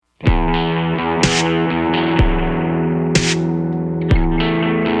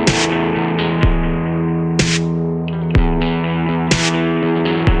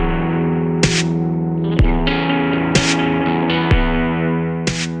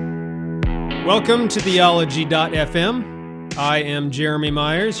Welcome to Theology.fm. I am Jeremy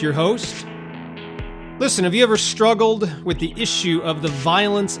Myers, your host. Listen, have you ever struggled with the issue of the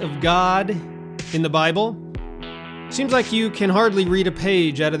violence of God in the Bible? Seems like you can hardly read a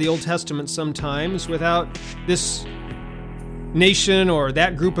page out of the Old Testament sometimes without this nation or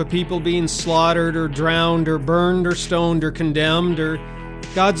that group of people being slaughtered or drowned or burned or stoned or condemned, or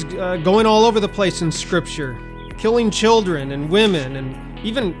God's going all over the place in Scripture, killing children and women and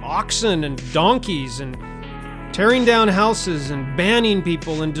even oxen and donkeys, and tearing down houses and banning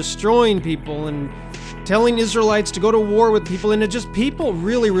people and destroying people and telling Israelites to go to war with people. And people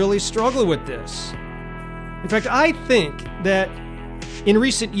really struggle with this. In fact, I think that in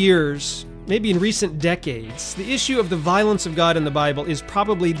recent years, maybe in recent decades, the issue of the violence of God in the Bible is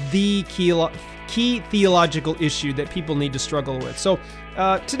probably the key theological issue that people need to struggle with. So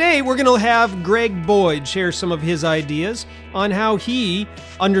today we're going to have Greg Boyd share some of his ideas on how he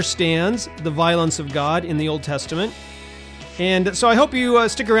understands the violence of God in the Old Testament. And so I hope you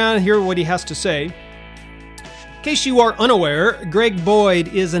stick around and hear what he has to say. In case you are unaware, Greg Boyd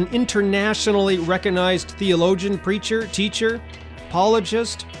is an internationally recognized theologian, preacher, teacher,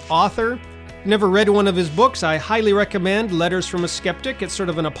 apologist, author. If you've never read one of his books, I highly recommend Letters from a Skeptic. It's sort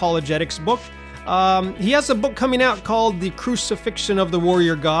of an apologetics book. He has a book coming out called The Crucifixion of the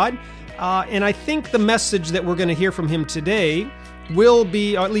Warrior God, and I think the message that we're going to hear from him today will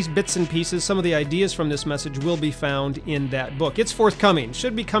be, or at least bits and pieces, some of the ideas from this message will be found in that book. It's forthcoming,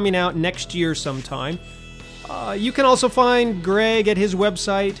 should be coming out next year sometime. You can also find Greg at his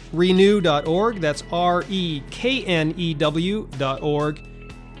website, renew.org, that's REKNEW.org.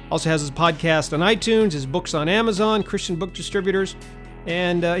 Also has his podcast on iTunes, his books on Amazon, Christian book distributors,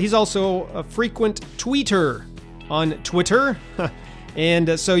 and he's also a frequent tweeter on Twitter,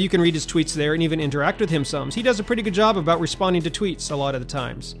 and so you can read his tweets there and even interact with him some. He does a pretty good job about responding to tweets a lot of the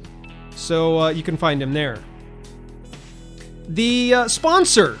times, so you can find him there. The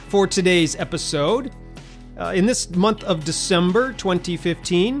sponsor for today's episode, in this month of December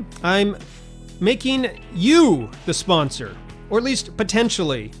 2015, I'm making you the sponsor, or at least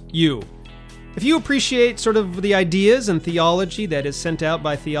potentially you. If you appreciate sort of the ideas and theology that is sent out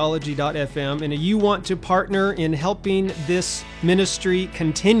by Theology.fm, and you want to partner in helping this ministry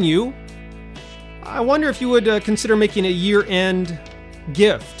continue, I wonder if you would consider making a year-end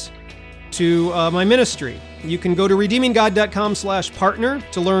gift to my ministry. You can go to redeeminggod.com/partner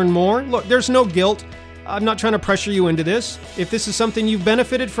to learn more. Look, there's no guilt. I'm not trying to pressure you into this. If this is something you've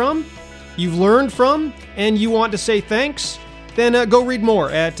benefited from, you've learned from, and you want to say thanks, then go read more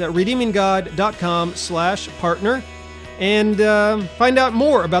at redeeminggod.com/partner and find out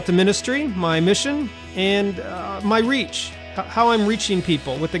more about the ministry, my mission, and my reach, how I'm reaching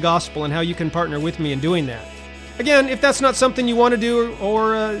people with the gospel, and how you can partner with me in doing that. Again, if that's not something you want to do,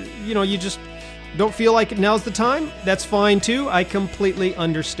 or you just don't feel like now's the time, that's fine too. I completely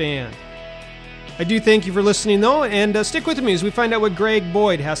understand. I do thank you for listening, though, and stick with me as we find out what Greg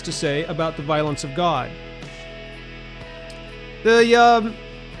Boyd has to say about the violence of God. The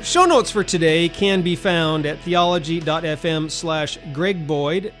show notes for today can be found at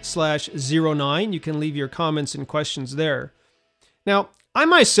theology.fm/gregboyd/09. You can leave your comments and questions there. Now, I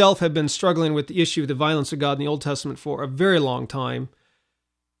myself have been struggling with the issue of the violence of God in the Old Testament for a very long time.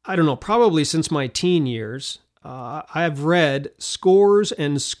 I don't know, probably since my teen years. I have read scores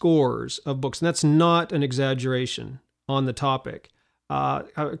and scores of books, and that's not an exaggeration on the topic.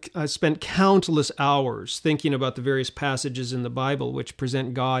 I spent countless hours thinking about the various passages in the Bible which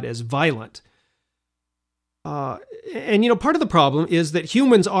present God as violent. And part of the problem is that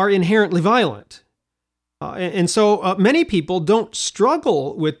humans are inherently violent. And so many people don't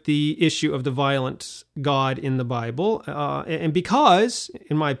struggle with the issue of the violent God in the Bible. And because,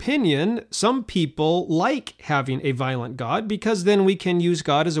 in my opinion, some people like having a violent God, because then we can use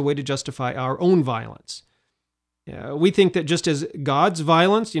God as a way to justify our own violence. We think that just as God's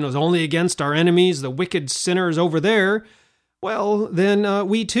violence, is only against our enemies, the wicked sinners over there, well, then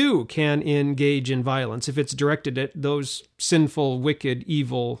we too can engage in violence if it's directed at those sinful, wicked,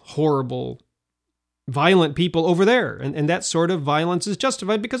 evil, horrible, violent people over there. And that sort of violence is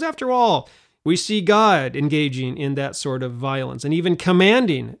justified because, after all, we see God engaging in that sort of violence and even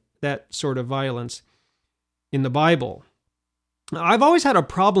commanding that sort of violence in the Bible. I've always had a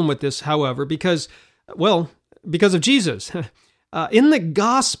problem with this, however, because of Jesus. In the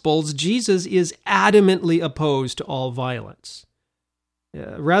Gospels, Jesus is adamantly opposed to all violence.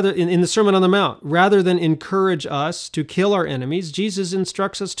 Rather, in the Sermon on the Mount, rather than encourage us to kill our enemies, Jesus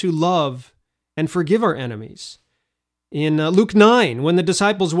instructs us to love and forgive our enemies. In Luke 9, when the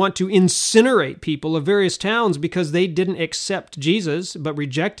disciples want to incinerate people of various towns because they didn't accept Jesus but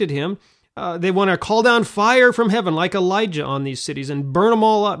rejected him, They want to call down fire from heaven like Elijah on these cities and burn them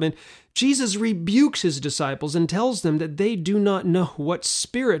all up. And Jesus rebukes his disciples and tells them that they do not know what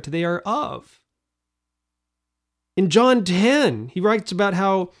spirit they are of. In John 10, he writes about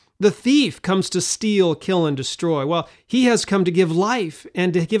how the thief comes to steal, kill, and destroy. Well, he has come to give life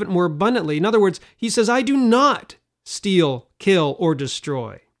and to give it more abundantly. In other words, he says, I do not steal, kill, or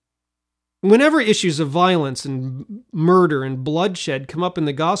destroy. Whenever issues of violence and murder and bloodshed come up in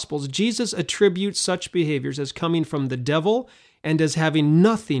the Gospels, Jesus attributes such behaviors as coming from the devil and as having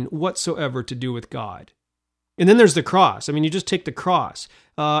nothing whatsoever to do with God. And then there's the cross. I mean, you just take the cross.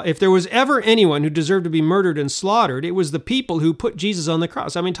 If there was ever anyone who deserved to be murdered and slaughtered, it was the people who put Jesus on the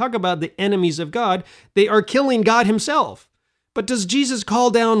cross. I mean, talk about the enemies of God. They are killing God himself. But does Jesus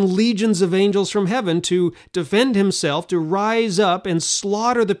call down legions of angels from heaven to defend himself, to rise up and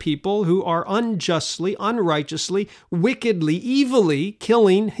slaughter the people who are unjustly, unrighteously, wickedly, evilly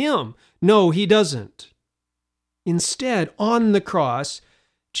killing him? No, he doesn't. Instead, on the cross,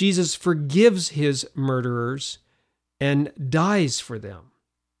 Jesus forgives his murderers and dies for them.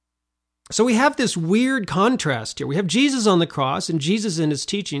 So we have this weird contrast here. We have Jesus on the cross and Jesus in his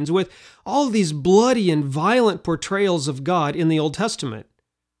teachings with all of these bloody and violent portrayals of God in the Old Testament.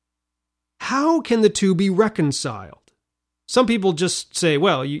 How can the two be reconciled? Some people just say,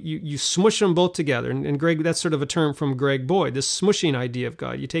 well, you smush them both together. And Greg, that's sort of a term from Greg Boyd, this smushing idea of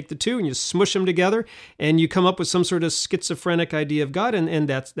God. You take the two and you smush them together and you come up with some sort of schizophrenic idea of God, and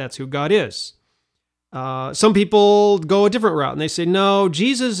that's who God is. Some people go a different route and they say, no,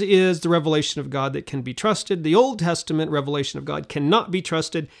 Jesus is the revelation of God that can be trusted. The Old Testament revelation of God cannot be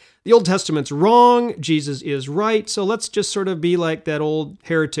trusted. The Old Testament's wrong. Jesus is right. So let's just sort of be like that old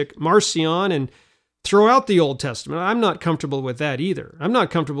heretic Marcion and throw out the Old Testament. I'm not comfortable with that either. I'm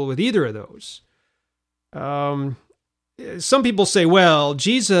not comfortable with either of those. Some people say, well,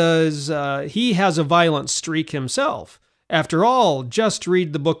 Jesus, he has a violent streak himself. After all, just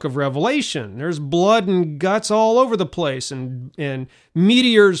read the book of Revelation. There's blood and guts all over the place and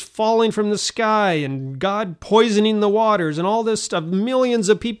meteors falling from the sky and God poisoning the waters and all this stuff. Millions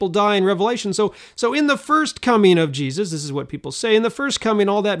of people die in Revelation. So in the first coming of Jesus, this is what people say, in the first coming,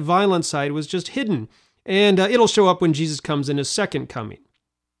 all that violent side was just hidden. And it'll show up when Jesus comes in his second coming.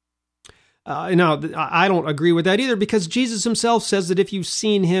 Now, I don't agree with that either, because Jesus himself says that if you've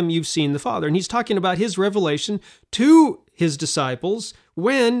seen him, you've seen the Father. And he's talking about his revelation to his disciples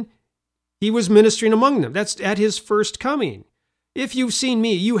when he was ministering among them. That's at his first coming. If you've seen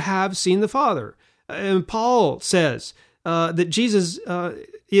me, you have seen the Father. And Paul says that Jesus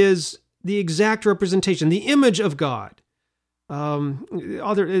is the exact representation, the image of God.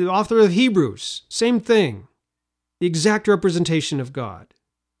 Author of Hebrews, same thing, the exact representation of God.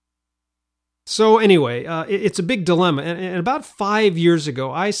 So anyway, it's a big dilemma. And about 5 years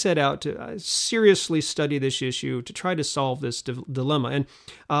ago, I set out to seriously study this issue to try to solve this dilemma. And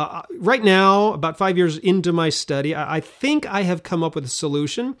right now, about 5 years into my study, I think I have come up with a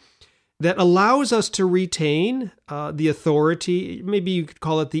solution that allows us to retain the authority, maybe you could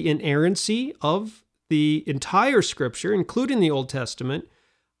call it the inerrancy of the entire Scripture, including the Old Testament,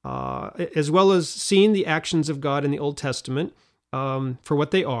 as well as seeing the actions of God in the Old Testament for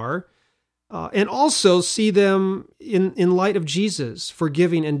what they are. And also see them in light of Jesus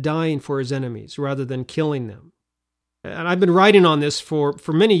forgiving and dying for his enemies rather than killing them. And I've been writing on this for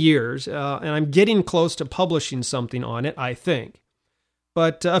many years, and I'm getting close to publishing something on it, I think.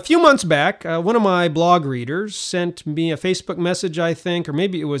 But a few months back, one of my blog readers sent me a Facebook message, I think, or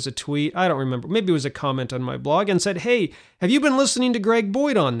maybe it was a tweet, I don't remember. Maybe it was a comment on my blog, and said, hey, have you been listening to Greg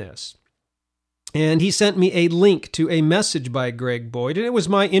Boyd on this? And he sent me a link to a message by Greg Boyd, and it was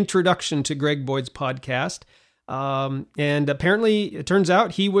my introduction to Greg Boyd's podcast. And apparently, it turns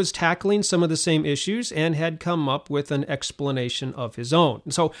out he was tackling some of the same issues and had come up with an explanation of his own.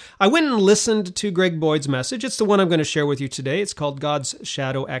 So I went and listened to Greg Boyd's message. It's the one I'm going to share with you today. It's called God's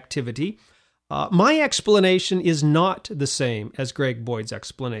Shadow Activity. My explanation is not the same as Greg Boyd's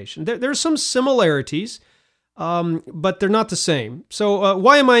explanation. There's some similarities, but they're not the same. So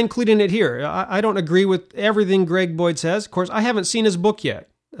why am I including it here? I don't agree with everything Greg Boyd says. Of course, I haven't seen his book yet,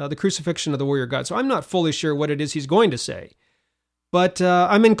 The Crucifixion of the Warrior God, so I'm not fully sure what it is he's going to say. But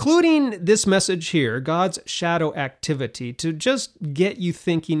I'm including this message here, God's Shadow Activity, to just get you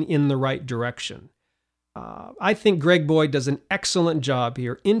thinking in the right direction. I think Greg Boyd does an excellent job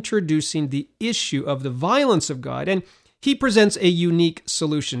here introducing the issue of the violence of God, and he presents a unique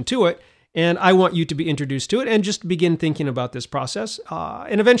solution to it. And I want you to be introduced to it and just begin thinking about this process.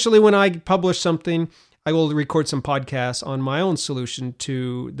 And eventually, when I publish something, I will record some podcasts on my own solution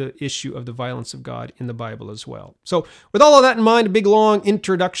to the issue of the violence of God in the Bible as well. So with all of that in mind, a big long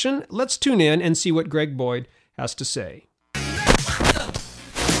introduction, let's tune in and see what Greg Boyd has to say. My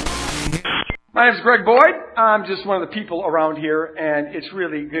name is Greg Boyd. I'm just one of the people around here, and it's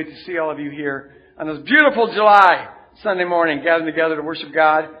really good to see all of you here on this beautiful July Sunday morning, gathering together to worship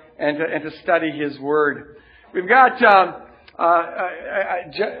God and to study His Word. We've got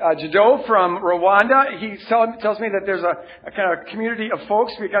Jado from Rwanda. He tells me that there's a kind of community of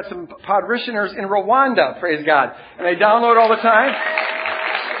folks. We've got some parishioners in Rwanda, praise God, and they download all the time.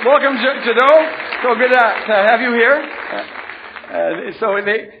 Welcome, Jado. So good to have you here.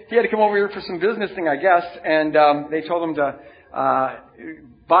 He had to come over here for some business thing, I guess, and they told him to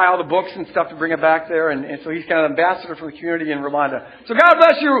buy all the books and stuff to bring it back there, and so he's kind of an ambassador for the community in Rwanda. So God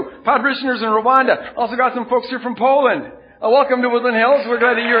bless you, parishioners in Rwanda. Also got some folks here from Poland. Welcome to Woodland Hills. We're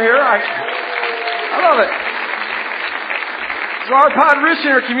glad that you're here. I love it. So our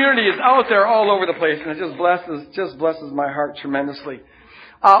parishioner community is out there all over the place, and it just blesses my heart tremendously.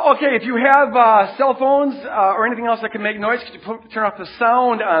 Okay, if you have cell phones or anything else that can make noise, could you turn off the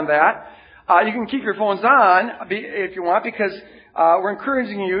sound on that? You can keep your phones on if you want, because we're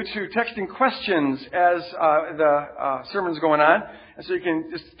encouraging you to text in questions as the sermon's going on. And so you can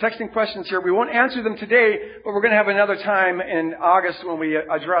just text in questions here. We won't answer them today, but we're going to have another time in August when we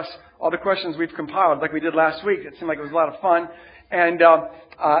address all the questions we've compiled, like we did last week. It seemed like it was a lot of fun. And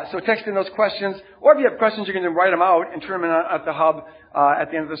so text in those questions. Or if you have questions, you can write them out and turn them in at the hub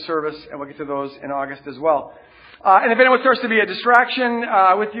at the end of the service, and we'll get to those in August as well. And if anyone starts to be a distraction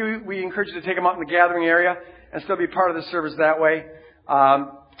with you, we encourage you to take them out in the gathering area and still be part of the service that way.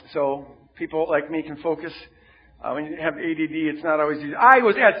 So people like me can focus. When you have ADD, it's not always easy. I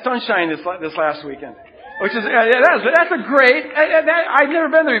was at Sunshine this last weekend, which is that's a great. I've never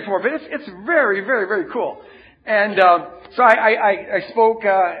been there before, but it's very, very, very cool. And so I spoke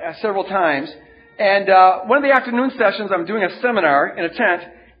several times. And one of the afternoon sessions, I'm doing a seminar in a tent,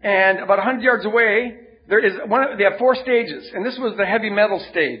 and about 100 yards away, they have 4 stages, and this was the heavy metal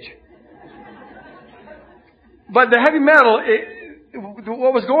stage. But the heavy metal,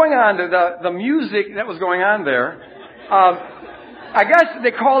 what was going on, the music that was going on there, I guess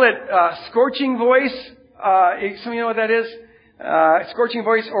they call it scorching voice. Some of you know what that is? Scorching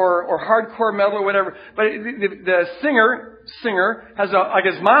voice or hardcore metal or whatever. But the singer has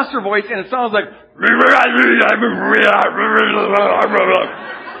his monster voice, and it sounds like,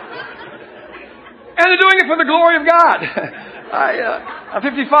 and they're doing it for the glory of God. I'm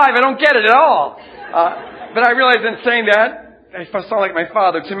 55. I don't get it at all. But I realized in saying that, I sound like my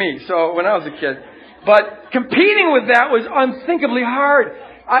father to me. So when I was a kid, but competing with that was unthinkably hard.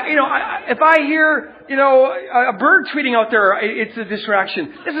 If I hear, a bird tweeting out there, it's a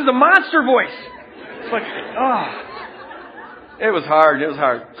distraction. This is a monster voice. It's like, it was hard.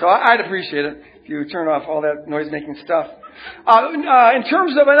 So I'd appreciate it if you turn off all that noise-making stuff. In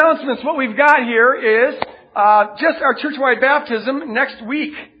terms of announcements, what we've got here is just our church-wide baptism next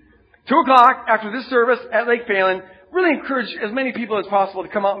week, 2:00 after this service at Lake Phalen. Really encourage as many people as possible to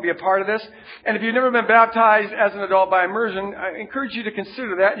come out and be a part of this. And if you've never been baptized as an adult by immersion, I encourage you to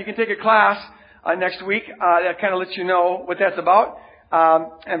consider that. You can take a class next week that kind of lets you know what that's about,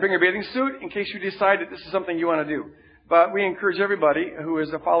 and bring your bathing suit in case you decide that this is something you want to do. But we encourage everybody who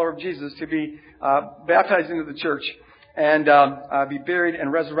is a follower of Jesus to be baptized into the church and be buried and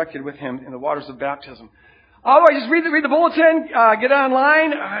resurrected with Him in the waters of baptism. Otherwise, just read the bulletin, get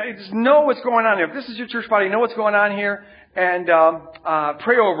online, just know what's going on here. If this is your church body, know what's going on here, and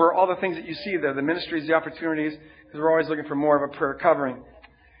pray over all the things that you see there, the ministries, the opportunities, because we're always looking for more of a prayer covering.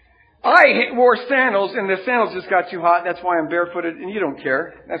 I wore sandals, and the sandals just got too hot. That's why I'm barefooted, and you don't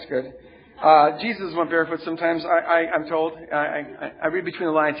care. That's good. Jesus went barefoot sometimes, I'm told. I read between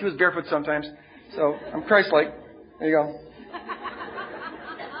the lines. He was barefoot sometimes, so I'm Christ-like. There you go.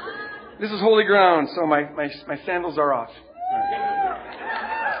 This is holy ground, so my sandals are off.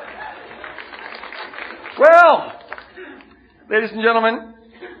 Well, ladies and gentlemen,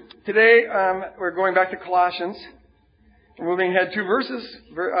 today we're going back to Colossians. We're moving ahead 2 verses,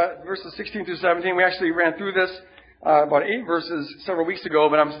 verses 16 through 17. We actually ran through this about 8 verses several weeks ago,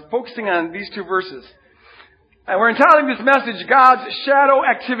 but I'm focusing on these 2 verses. And we're entitling this message, God's Shadow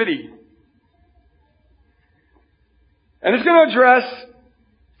Activity. And it's going to address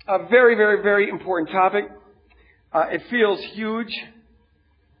a very, very, very important topic. It feels huge,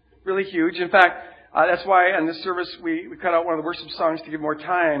 really huge. In fact, that's why in this service we cut out one of the worship songs to give more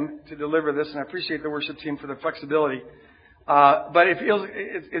time to deliver this, and I appreciate the worship team for their flexibility. But it feels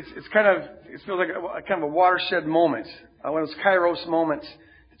like a kind of a watershed moment, one of those Kairos moments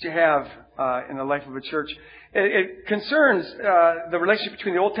to that you have in the life of a church. It concerns the relationship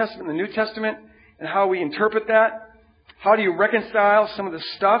between the Old Testament and the New Testament and how we interpret that. How do you reconcile some of the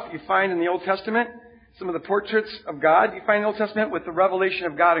stuff you find in the Old Testament, some of the portraits of God you find in the Old Testament with the revelation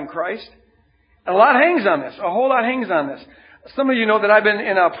of God in Christ? And a lot hangs on this. A whole lot hangs on this. Some of you know that I've been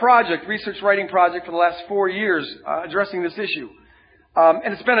in a research writing project for the last 4 years addressing this issue.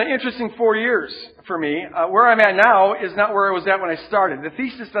 And it's been an interesting 4 years for me. Where I'm at now is not where I was at when I started. The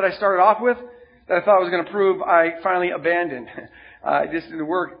thesis that I started off with, that I thought I was going to prove, I finally abandoned. It just didn't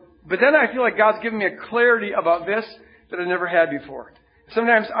work. But then I feel like God's given me a clarity about this that I never had before.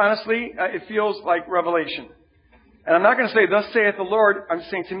 Sometimes, honestly, it feels like revelation. And I'm not going to say, thus saith the Lord. I'm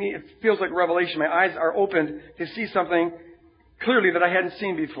saying to me, it feels like revelation. My eyes are opened to see something clearly that I hadn't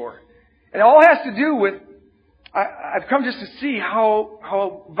seen before. And it all has to do with, I've come just to see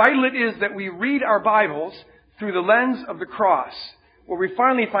how vital it is that we read our Bibles through the lens of the cross, where we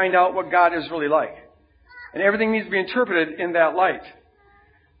finally find out what God is really like. And everything needs to be interpreted in that light.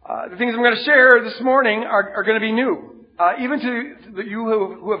 The things I'm going to share this morning are going to be new. Even to you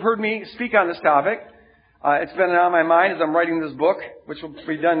who have heard me speak on this topic, it's been on my mind as I'm writing this book, which will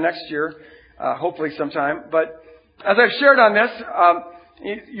be done next year, hopefully sometime. But as I've shared on this,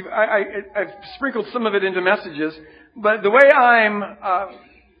 I've sprinkled some of it into messages, but the way I'm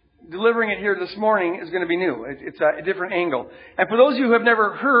delivering it here this morning is going to be new. It's a different angle. And for those of you who have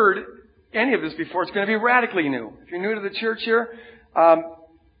never heard any of this before, it's going to be radically new. If you're new to the church here,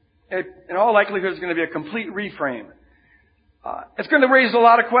 in all likelihood, it's going to be a complete reframe. It's going to raise a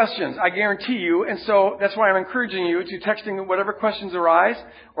lot of questions, I guarantee you, and so that's why I'm encouraging you to texting whatever questions arise,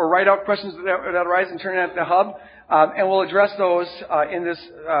 or write out questions that arise and turn it at the hub, and we'll address those in this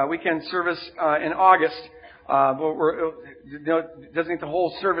weekend service in August. We'll designate the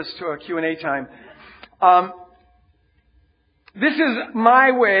whole service to a Q&A time. This is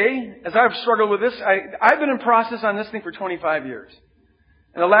my way, as I've struggled with this. I've been in process on this thing for 25 years.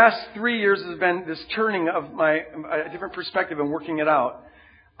 And the last 3 years has been this turning of a different perspective and working it out.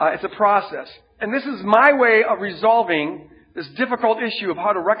 It's a process. And this is my way of resolving this difficult issue of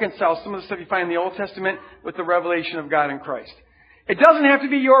how to reconcile some of the stuff you find in the Old Testament with the revelation of God in Christ. It doesn't have to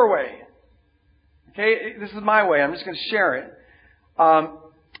be your way. Okay? This is my way. I'm just going to share it.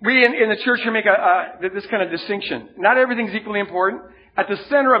 We in the church here make this kind of distinction. Not everything's equally important. At the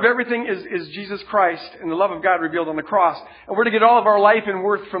center of everything is Jesus Christ and the love of God revealed on the cross. And we're to get all of our life and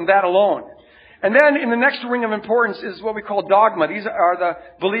worth from that alone. And then in the next ring of importance is what we call dogma. These are the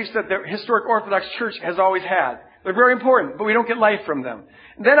beliefs that the historic Orthodox Church has always had. They're very important, but we don't get life from them.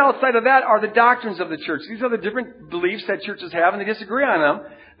 And then outside of that are the doctrines of the church. These are the different beliefs that churches have, and they disagree on them.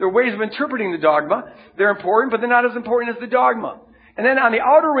 There are ways of interpreting the dogma. They're important, but they're not as important as the dogma. And then on the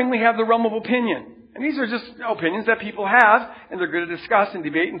outer ring we have the realm of opinion. And these are just opinions that people have, and they're good to discuss and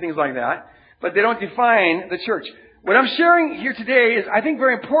debate and things like that. But they don't define the church. What I'm sharing here today is, I think,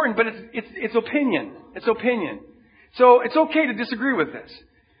 very important, but it's opinion. It's opinion. So it's okay to disagree with this.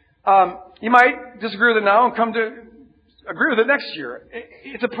 You might disagree with it now and come to agree with it next year.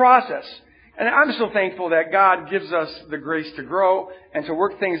 It's a process. And I'm so thankful that God gives us the grace to grow and to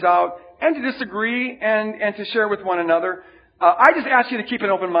work things out and to disagree and to share with one another. I just ask you to keep an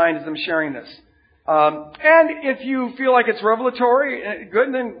open mind as I'm sharing this. And if you feel like it's revelatory,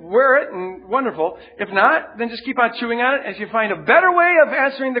 good, then wear it and wonderful. If not, then just keep on chewing on it. If you find a better way of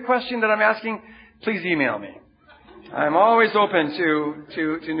answering the question that I'm asking, please email me. I'm always open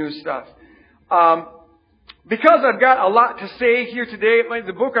to new stuff. Because I've got a lot to say here today,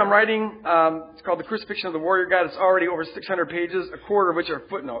 the book I'm writing, it's called The Crucifixion of the Warrior God. It's already over 600 pages, a quarter of which are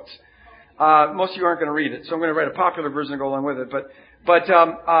footnotes. Most of you aren't going to read it, so I'm going to write a popular version to go along with it. But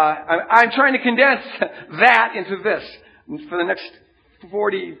I'm trying to condense that into this for the next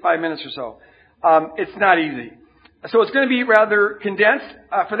 45 minutes or so. It's not easy. So it's going to be rather condensed.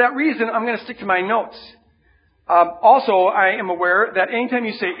 For that reason, I'm going to stick to my notes. Also, I am aware that anytime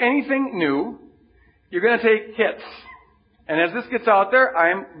you say anything new, you're going to take hits. And as this gets out there,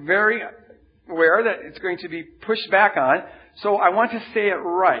 I'm very aware that it's going to be pushed back on. So I want to say it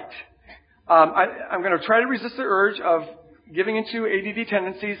right. I'm going to try to resist the urge of giving into ADD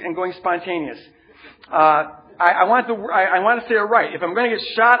tendencies and going spontaneous. I want to say it right. If I'm going to get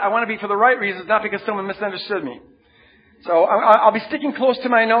shot, I want to be for the right reasons, not because someone misunderstood me. So I'll be sticking close to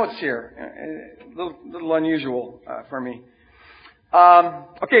my notes here. A little unusual for me.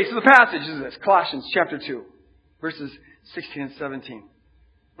 Okay, so the passage is this. Colossians chapter 2, verses 16 and 17.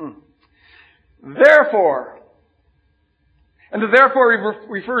 Therefore, and the therefore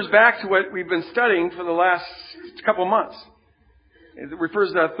refers back to what we've been studying for the last couple of months. It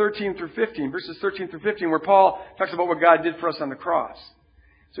refers to 13 through 15, verses 13 through 15, where Paul talks about what God did for us on the cross.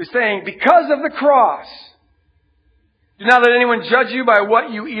 So he's saying, because of the cross, do not let anyone judge you by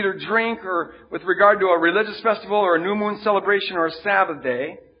what you eat or drink, or with regard to a religious festival or a new moon celebration or a Sabbath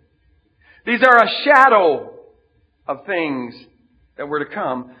day. These are a shadow of things that were to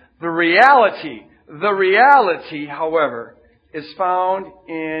come. The reality, however, is found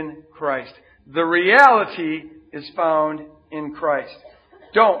in Christ. The reality is found in Christ.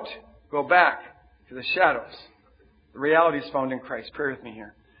 Don't go back to the shadows. The reality is found in Christ. Pray with me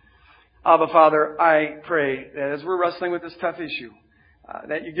here. Abba, Father, I pray that as we're wrestling with this tough issue,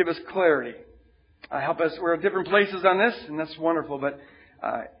 that you give us clarity. Help us. We're at different places on this, and that's wonderful. But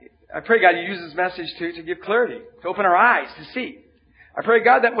I pray, God, you use this message to give clarity, to open our eyes to see. I pray,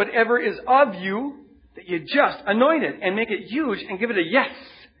 God, that whatever is of you, that you just anoint it and make it huge and give it a yes.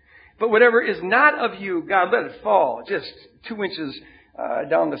 But whatever is not of you, God, let it fall just 2 inches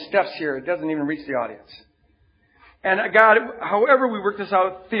down the steps here. It doesn't even reach the audience. And God, however we work this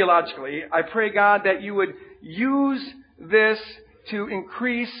out theologically, I pray, God, that you would use this to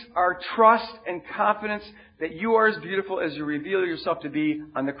increase our trust and confidence that you are as beautiful as you reveal yourself to be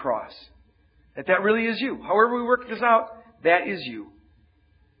on the cross. That really is you. However we work this out, that is you.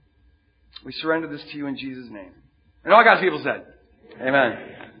 We surrender this to you in Jesus' name. And all God's people said, amen.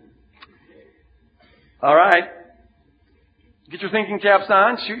 All right. Get your thinking caps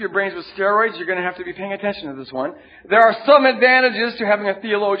on. Shoot your brains with steroids. You're going to have to be paying attention to this one. There are some advantages to having a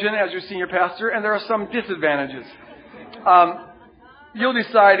theologian as your senior pastor, and there are some disadvantages. You'll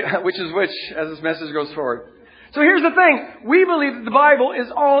decide which is which as this message goes forward. So here's the thing. We believe that the Bible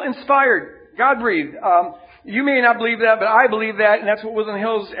is all inspired. God-breathed. You may not believe that, but I believe that, and that's what Woodland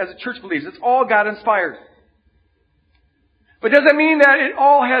Hills as a church believes. It's all God-inspired. But does that mean that it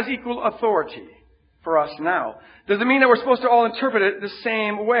all has equal authority for us now? Does it mean that we're supposed to all interpret it the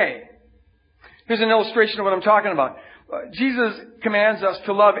same way? Here's an illustration of what I'm talking about. Jesus commands us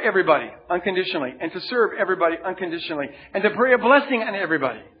to love everybody unconditionally and to serve everybody unconditionally and to pray a blessing on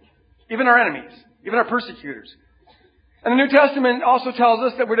everybody, even our enemies, even our persecutors. And the New Testament also tells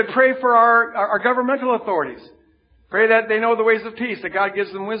us that we're to pray for our governmental authorities. Pray that they know the ways of peace, that God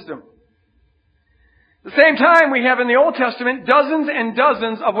gives them wisdom. At the same time, we have in the Old Testament dozens and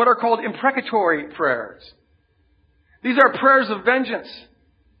dozens of what are called imprecatory prayers. These are prayers of vengeance.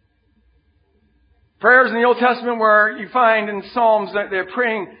 Prayers in the Old Testament where you find in Psalms that they're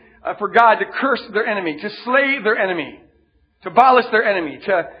praying for God to curse their enemy, to slay their enemy, to abolish their enemy,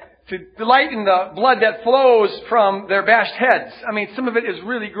 to delight in the blood that flows from their bashed heads. I mean, some of it is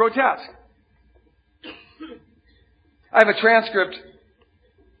really grotesque. I have a transcript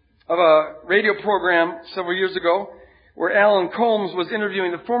of a radio program several years ago where Alan Colmes was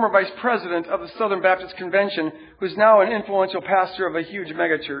interviewing the former vice president of the Southern Baptist Convention, who's now an influential pastor of a huge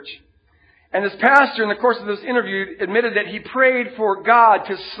megachurch. And this pastor, in the course of this interview, admitted that he prayed for God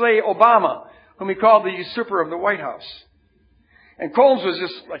to slay Obama, whom he called the usurper of the White House. And Colmes was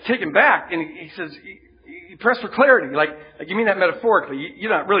just like taken back, and he says, he pressed for clarity, like you mean that metaphorically,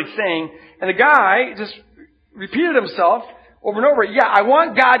 you're not really saying. And the guy just repeated himself over and over, yeah, I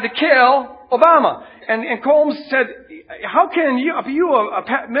want God to kill Obama. And Colmes said, how can you, if you,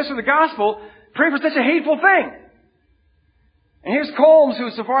 a minister of the gospel, pray for such a hateful thing? And here's Colmes, who,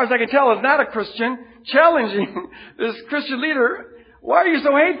 so far as I can tell, is not a Christian, challenging this Christian leader. Why are you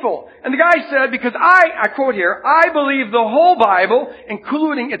so hateful? And the guy said, because I quote here, I believe the whole Bible,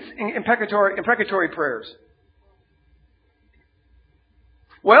 including its imprecatory prayers.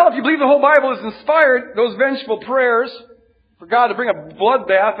 Well, if you believe the whole Bible is inspired, those vengeful prayers for God to bring a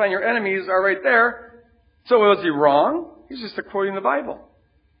bloodbath on your enemies are right there. So was he wrong? He's just quoting the Bible.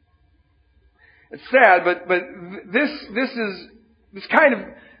 It's sad, but this kind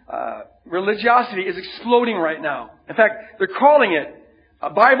of religiosity is exploding right now. In fact, they're calling it a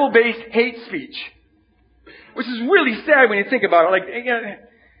Bible-based hate speech, which is really sad when you think about it. Like,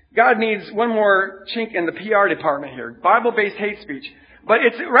 God needs one more chink in the PR department here. Bible-based hate speech. But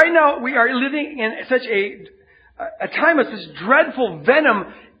it's right now we are living in such a time of this dreadful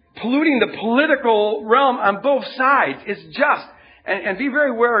venom polluting the political realm on both sides. It's just, and be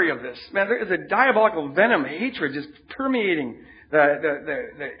very wary of this. Man, there is a diabolical venom, hatred just permeating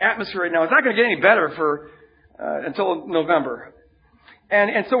the atmosphere right now. It's not going to get any better until November.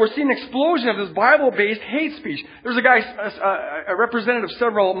 And so we're seeing an explosion of this Bible-based hate speech. There's a guy, a representative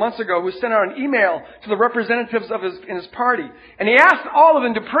several months ago who sent out an email to the representatives in his party. And he asked all of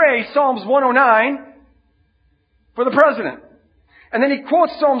them to pray Psalms 109 for the president. And then he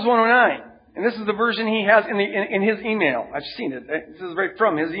quotes Psalms 109. And this is the version he has in his email. I've seen it. This is right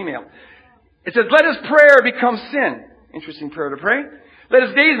from his email. It says, let his prayer become sin. Interesting prayer to pray. Let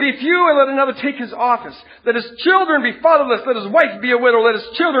his days be few, and let another take his office. Let his children be fatherless. Let his wife be a widow. Let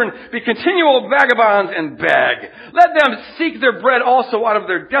his children be continual vagabonds and beg. Let them seek their bread also out of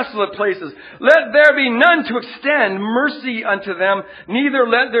their desolate places. Let there be none to extend mercy unto them, neither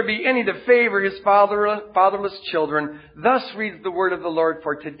let there be any to favor his fatherless children. Thus reads the word of the Lord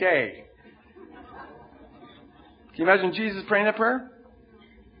for today. Can you imagine Jesus praying that prayer?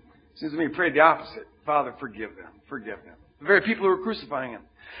 Seems to me he prayed the opposite. Father, forgive them. Forgive them. The very people who were crucifying him.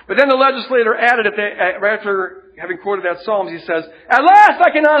 But then the legislator added, right after having quoted that Psalms, he says, "At last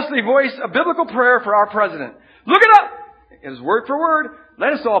I can honestly voice a biblical prayer for our president. Look it up! It is word for word.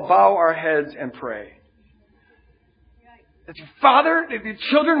 Let us all bow our heads and pray." That your father, that the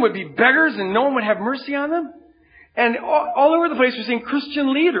children would be beggars and no one would have mercy on them. And all over the place we're seeing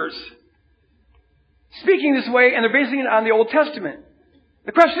Christian leaders speaking this way, and they're basing it on the Old Testament.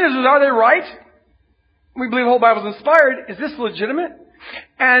 The question is, are they right? We believe the whole Bible is inspired. Is this legitimate?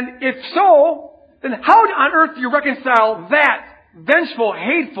 And if so, then how on earth do you reconcile that vengeful,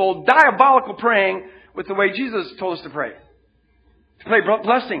 hateful, diabolical praying with the way Jesus told us to pray? To pray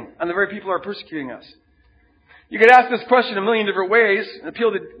blessing on the very people who are persecuting us. You could ask this question a million different ways, and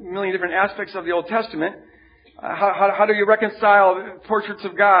appeal to a million different aspects of the Old Testament. How do you reconcile portraits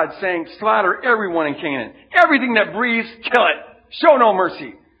of God saying, slaughter everyone in Canaan? Everything that breathes, kill it. Show no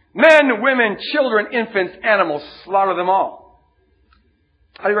mercy. Men, women, children, infants, animals, slaughter them all.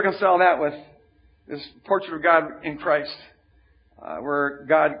 How do you reconcile that with this portrait of God in Christ, where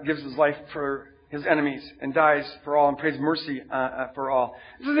God gives his life for his enemies and dies for all and prays mercy for all?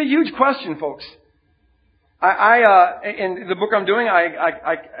 This is a huge question, folks. In the book I'm doing, I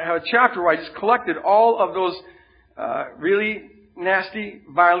have a chapter where I just collected all of those really nasty,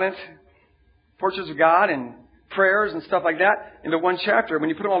 violent portraits of God and prayers and stuff like that into one chapter. When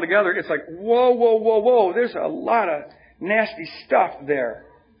you put them all together, it's like, whoa. There's a lot of nasty stuff there.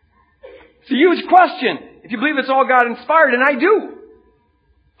 It's a huge question. If you believe it's all God inspired, and I do,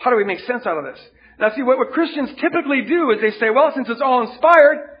 how do we make sense out of this? Now see, what Christians typically do is they say, well, since it's all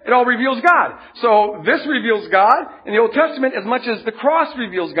inspired, it all reveals God. So this reveals God in the Old Testament as much as the cross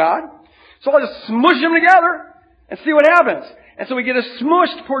reveals God. So I'll just smush them together and see what happens. And so we get a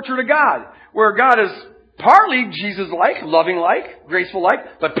smushed portrait of God, where God is partly Jesus-like, loving-like,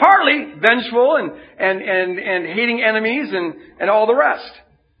 graceful-like, but partly vengeful and hating enemies and all the rest.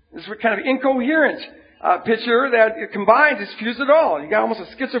 This is kind of incoherent picture that it combines, it fuses it all. You got almost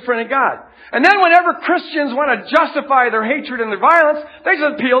a schizophrenic God. And then whenever Christians want to justify their hatred and their violence, they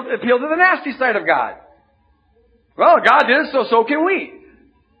just appeal to the nasty side of God. Well, God did, so can we.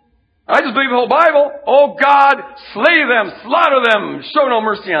 I just believe the whole Bible. Oh God, slay them, slaughter them, show no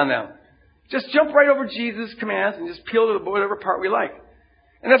mercy on them. Just jump right over Jesus' commands and just peel to whatever part we like.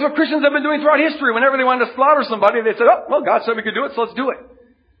 And that's what Christians have been doing throughout history. Whenever they wanted to slaughter somebody, they said, oh, well, God said we could do it, so let's do it.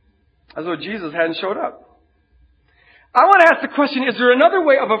 As though Jesus hadn't showed up. I want to ask the question, is there another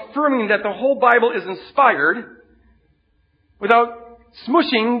way of affirming that the whole Bible is inspired without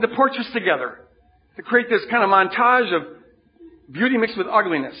smushing the portraits together to create this kind of montage of beauty mixed with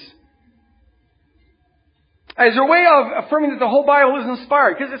ugliness? Is there a way of affirming that the whole Bible is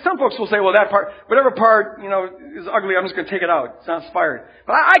inspired? Because some folks will say, well, that part, whatever part, is ugly, I'm just going to take it out. It's not inspired.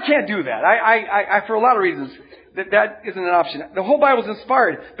 But I can't do that. I for a lot of reasons, that isn't an option. The whole Bible is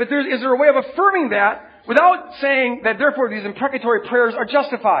inspired. But is there a way of affirming that without saying that therefore these imprecatory prayers are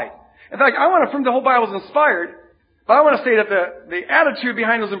justified? In fact, I want to affirm the whole Bible is inspired, but I want to say that the attitude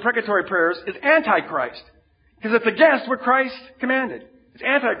behind those imprecatory prayers is antichrist. Because it's against what Christ commanded. It's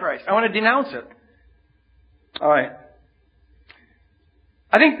antichrist. I want to denounce it. All right.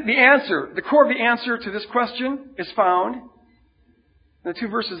 I think the core of the answer to this question is found in the two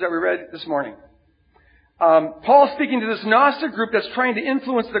verses that we read this morning. Paul's speaking to this Gnostic group that's trying to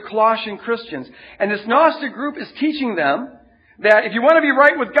influence the Colossian Christians. And this Gnostic group is teaching them that if you want to be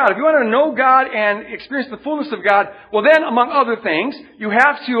right with God, if you want to know God and experience the fullness of God, well then, among other things, you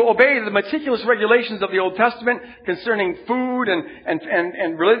have to obey the meticulous regulations of the Old Testament concerning food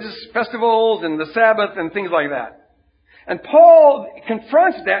and religious festivals and the Sabbath and things like that. And Paul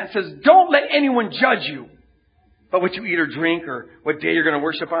confronts that and says, don't let anyone judge you by what you eat or drink or what day you're going to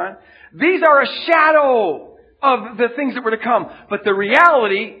worship on. These are a shadow of the things that were to come. But the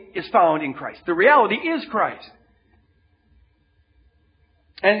reality is found in Christ. The reality is Christ.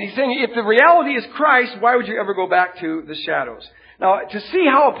 And he's saying, if the reality is Christ, why would you ever go back to the shadows? Now, to see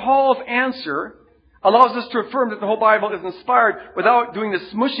how Paul's answer allows us to affirm that the whole Bible is inspired without doing the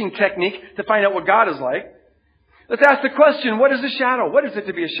smushing technique to find out what God is like, let's ask the question, what is a shadow? What is it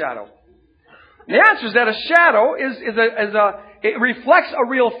to be a shadow? And the answer is that a shadow it reflects a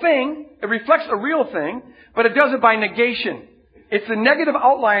real thing. It reflects a real thing, but it does it by negation. It's the negative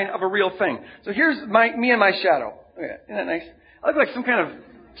outline of a real thing. So here's me and my shadow. Okay, isn't that nice? I look like some kind of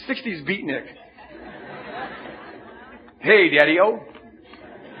 60s beatnik. Hey, Daddy-O.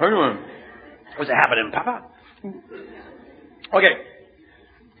 How you doing? What's happening, Papa? Okay.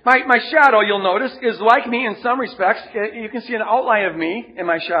 My shadow, you'll notice, is like me in some respects. You can see an outline of me in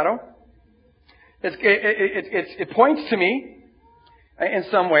my shadow. It points to me in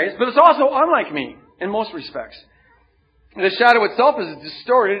some ways, but it's also unlike me in most respects. The shadow itself is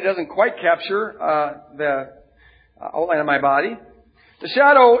distorted. It doesn't quite capture the outline of my body. The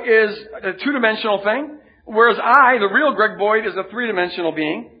shadow is a two-dimensional thing, whereas I, the real Greg Boyd, is a three-dimensional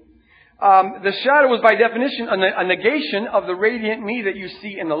being. The shadow is by definition a negation of the radiant me that you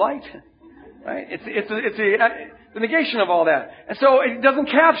see in the light. Right? It's the negation of all that. And so it doesn't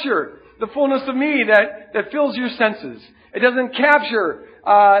capture the fullness of me that fills your senses. It doesn't capture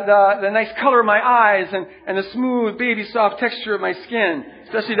the nice color of my eyes and the smooth, baby, soft texture of my skin,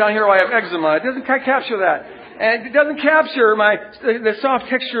 especially down here where I have eczema. It doesn't capture that. And it doesn't capture the soft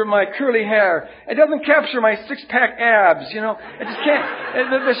texture of my curly hair. It doesn't capture my six-pack abs, you know. It just can't.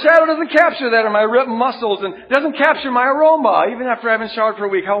 The shadow doesn't capture that, or my ripped muscles, and it doesn't capture my aroma, even after I haven't showered for a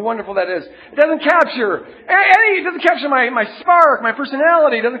week. How wonderful that is. It doesn't capture it doesn't capture my spark, my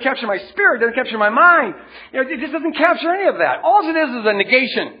personality. It doesn't capture my spirit. It doesn't capture my mind. You know, it just doesn't capture any of that. All it is a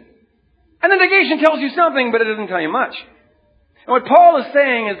negation. And the negation tells you something, but it doesn't tell you much. And what Paul is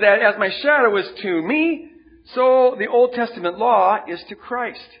saying is that as my shadow is to me, so the Old Testament law is to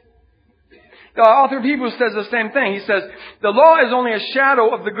Christ. The author of Hebrews says the same thing. He says, the law is only a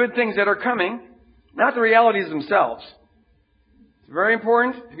shadow of the good things that are coming, not the realities themselves. It's very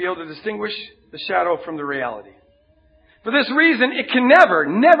important to be able to distinguish the shadow from the reality. For this reason, it can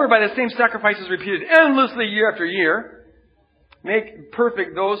never by the same sacrifices repeated endlessly year after year, make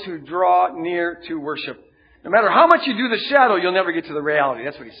perfect those who draw near to worship. No matter how much you do the shadow, you'll never get to the reality.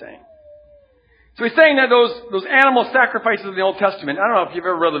 That's what he's saying. So he's saying that those animal sacrifices in the Old Testament, I don't know if you've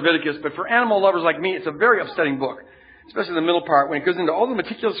ever read Leviticus, but for animal lovers like me, it's a very upsetting book. Especially the middle part, when it goes into all the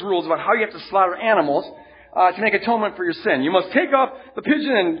meticulous rules about how you have to slaughter animals to make atonement for your sin. You must take off the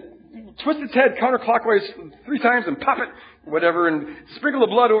pigeon and twist its head counterclockwise 3 times and pop it, whatever, and sprinkle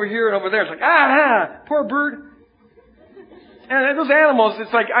the blood over here and over there. It's like, poor bird. And those animals,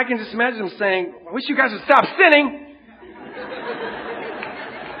 it's like, I can just imagine them saying, I wish you guys would stop sinning.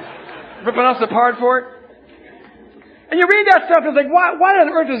 Ripping us apart for it. And you read that stuff and it's like, what on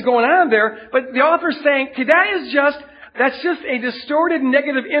earth is going on there? But the author's saying, that's just a distorted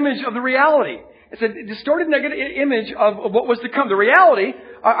negative image of the reality. It's a distorted negative image of what was to come. The reality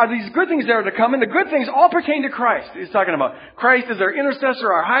are these good things that are to come, and the good things all pertain to Christ. He's talking about Christ as our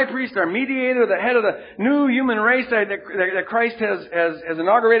intercessor, our high priest, our mediator, the head of the new human race that Christ has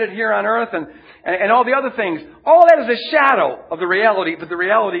inaugurated here on earth, and all the other things. All that is a shadow of the reality, but the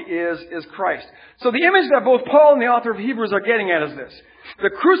reality is Christ. So the image that both Paul and the author of Hebrews are getting at is this. The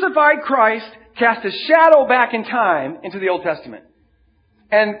crucified Christ cast a shadow back in time into the Old Testament.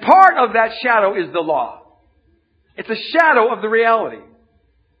 And part of that shadow is the law. It's a shadow of the reality.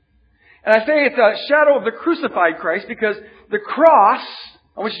 And I say it's a shadow of the crucified Christ because the cross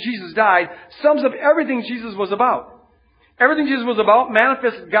on which Jesus died sums up everything Jesus was about. Everything Jesus was about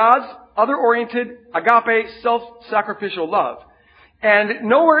manifests God's other-oriented, agape, self-sacrificial love. And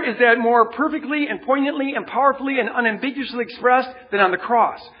nowhere is that more perfectly and poignantly and powerfully and unambiguously expressed than on the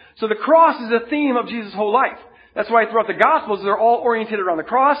cross. So the cross is the theme of Jesus' whole life. That's why throughout the Gospels, they're all oriented around the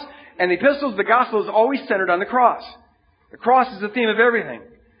cross. And the epistles, the Gospel is always centered on the cross. The cross is the theme of everything.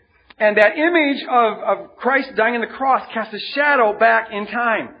 And that image of Christ dying on the cross casts a shadow back in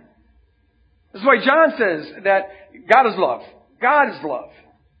time. This is why John says that God is love. God is love.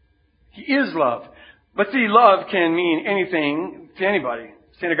 He is love. But see, love can mean anything to anybody.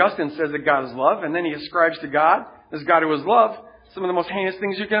 St. Augustine says that God is love, and then he ascribes to God, this God who is love, some of the most heinous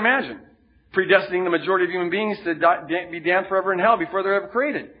things you can imagine. Predestining the majority of human beings to be damned forever in hell before they're ever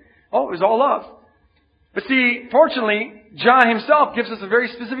created. Oh, it was all love. But see, fortunately, John himself gives us a very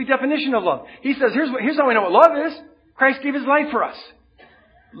specific definition of love. He says, here's how we know what love is. Christ gave his life for us.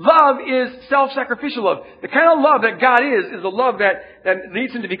 Love is self-sacrificial love. The kind of love that God is a love that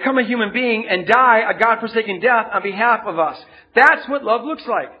leads him to become a human being and die a God-forsaken death on behalf of us. That's what love looks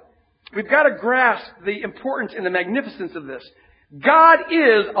like. We've got to grasp the importance and the magnificence of this. God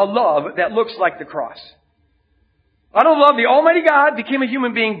is a love that looks like the cross. Out of love, the Almighty God became a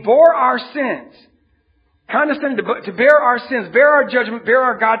human being, bore our sins, condescended to bear our sins, bear our judgment, bear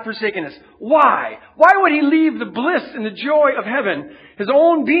our God-forsakenness. Why? Why would he leave the bliss and the joy of heaven, his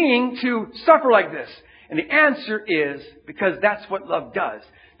own being, to suffer like this? And the answer is because that's what love does.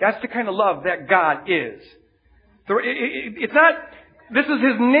 That's the kind of love that God is. It's not, this is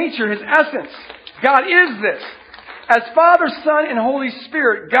His nature, His essence. God is this. As Father, Son, and Holy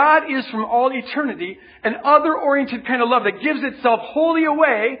Spirit, God is from all eternity an other-oriented kind of love that gives itself wholly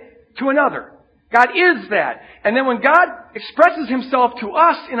away to another. God is that. And then when God expresses Himself to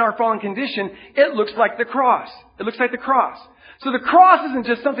us in our fallen condition, it looks like the cross. It looks like the cross. So the cross isn't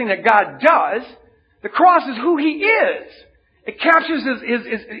just something that God does. The cross is who He is. It captures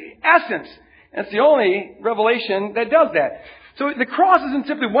His essence. And it's the only revelation that does that. So the cross isn't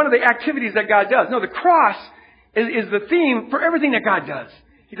simply one of the activities that God does. No, the cross is the theme for everything that God does.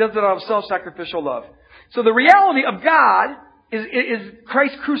 He does it out of self-sacrificial love. So the reality of God is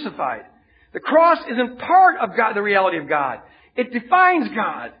Christ crucified. The cross isn't part of God, the reality of God. It defines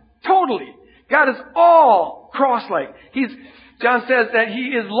God totally. God is all cross-like. John says that He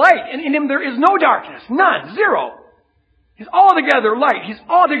is light, and in Him there is no darkness. None. Zero. He's altogether light. He's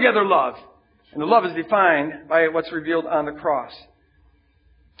altogether love. And the love is defined by what's revealed on the cross.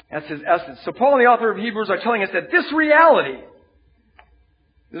 That's His essence. So Paul and the author of Hebrews are telling us that this reality,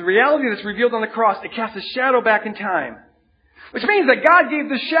 the reality that's revealed on the cross, it casts a shadow back in time. Which means that God gave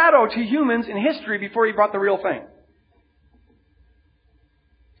the shadow to humans in history before He brought the real thing.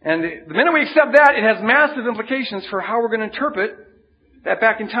 And the minute we accept that, it has massive implications for how we're going to interpret that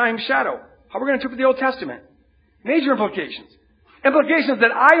back in time shadow. How we're going to interpret the Old Testament. Major implications. Implications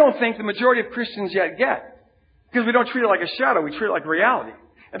that I don't think the majority of Christians yet get. Because we don't treat it like a shadow, we treat it like reality.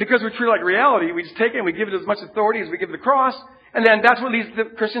 And because we treat it like reality, we just take it and we give it as much authority as we give the cross. And then that's what leads the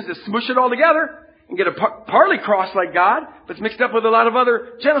Christians to smush it all together and get a partly cross-like God, but it's mixed up with a lot of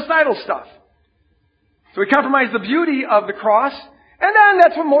other genocidal stuff. So we compromise the beauty of the cross, and then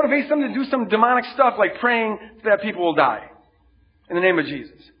that's what motivates them to do some demonic stuff like praying that people will die in the name of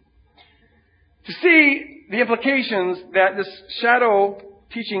Jesus. To see the implications that this shadow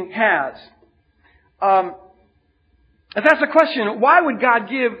teaching has, if that's the question, why would God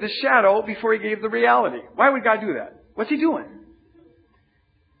give the shadow before He gave the reality? Why would God do that? What's He doing?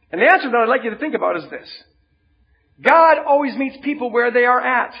 And the answer that I'd like you to think about is this. God always meets people where they are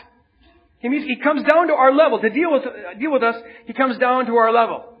at. He comes down to our level. To deal with us, He comes down to our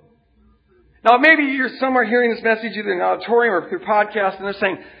level. Now, maybe some are hearing this message either in an auditorium or through podcast, and they're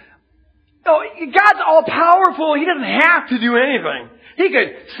saying, "Oh, God's all powerful. He doesn't have to do anything. He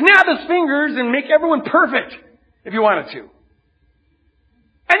could snap His fingers and make everyone perfect if He wanted to."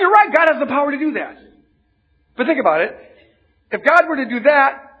 And you're right, God has the power to do that. But think about it. If God were to do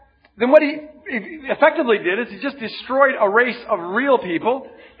that, then what He effectively did is He just destroyed a race of real people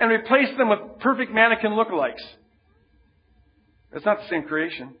and replaced them with perfect mannequin lookalikes. That's not the same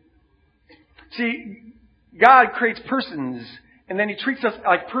creation. See, God creates persons, and then He treats us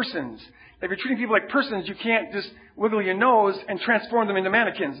like persons. If you're treating people like persons, you can't just wiggle your nose and transform them into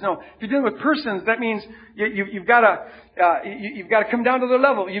mannequins. No, if you're dealing with persons, that means you've got to come down to their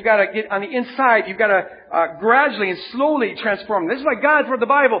level. You've got to get on the inside. You've got to gradually and slowly transform them. This is why God, throughout the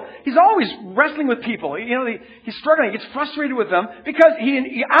Bible, He's always wrestling with people. You know, He's struggling. He gets frustrated with them because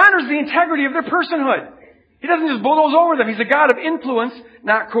He honors the integrity of their personhood. He doesn't just bulldoze over them. He's a God of influence,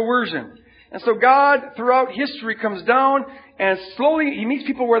 not coercion. And so God, throughout history, comes down and slowly He meets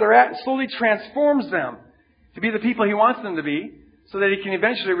people where they're at and slowly transforms them to be the people He wants them to be so that He can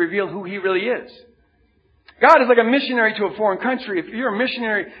eventually reveal who He really is. God is like a missionary to a foreign country. If you're a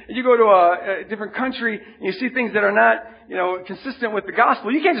missionary and you go to a different country and you see things that are not, consistent with the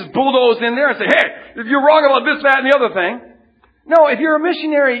gospel, you can't just bulldoze in there and say, "Hey, if you're wrong about this, that, and the other thing." No, if you're a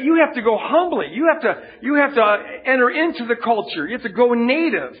missionary, you have to go humbly. You have to enter into the culture. You have to go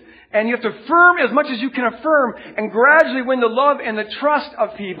native. And you have to affirm as much as you can affirm and gradually win the love and the trust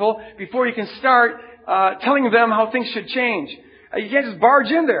of people before you can start telling them how things should change. You can't just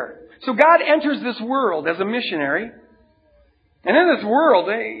barge in there. So God enters this world as a missionary. And in this world,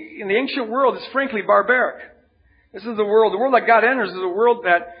 in the ancient world, it's frankly barbaric. This is the world that God enters is a world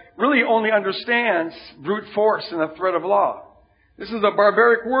that really only understands brute force and the threat of law. This is a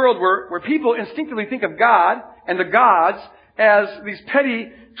barbaric world where people instinctively think of God and the gods as these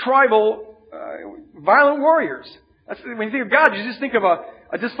petty, tribal, violent warriors. When you think of God, you just think of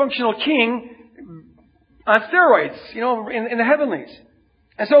a dysfunctional king on steroids, in the heavenlies.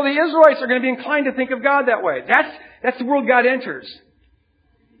 And so the Israelites are going to be inclined to think of God that way. That's the world God enters.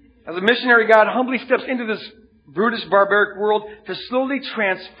 As a missionary, God humbly steps into this brutish, barbaric world to slowly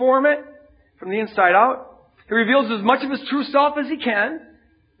transform it from the inside out. He reveals as much of His true self as He can,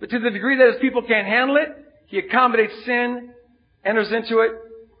 but to the degree that His people can't handle it, He accommodates sin, enters into it,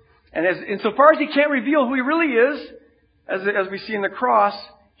 and insofar as He can't reveal who He really is, as we see in the cross,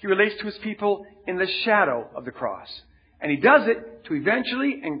 He relates to His people in the shadow of the cross. And He does it to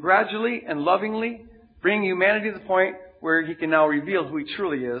eventually and gradually and lovingly bringing humanity to the point where He can now reveal who He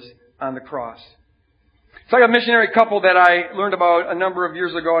truly is on the cross. It's like a missionary couple that I learned about a number of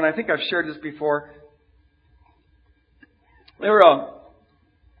years ago, and I think I've shared this before. They were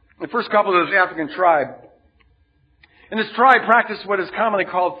the first couple of this African tribe. And this tribe practiced what is commonly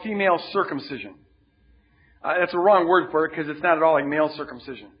called female circumcision. That's a wrong word for it because it's not at all like male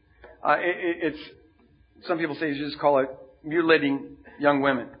circumcision. Some people say you just call it mutilating young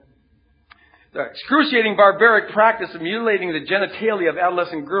women. The excruciating barbaric practice of mutilating the genitalia of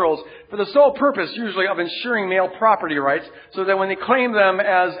adolescent girls for the sole purpose, usually, of ensuring male property rights so that when they claim them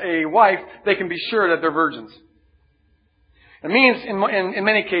as a wife, they can be sure that they're virgins. It means, in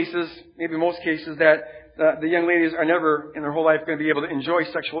many cases, maybe most cases, that the young ladies are never in their whole life going to be able to enjoy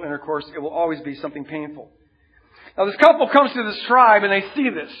sexual intercourse. It will always be something painful. Now, this couple comes to this tribe and they see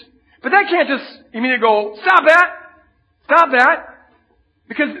this. But they can't just immediately go, stop that.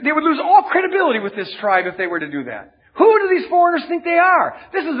 Because they would lose all credibility with this tribe if they were to do that. Who do these foreigners think they are?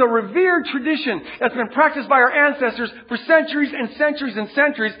 This is a revered tradition that's been practiced by our ancestors for centuries and centuries and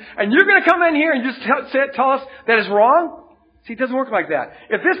centuries. And you're going to come in here and just tell us that is wrong? See, it doesn't work like that.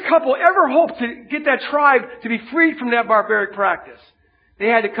 If this couple ever hoped to get that tribe to be freed from that barbaric practice, they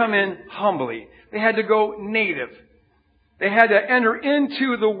had to come in humbly. They had to go native. They had to enter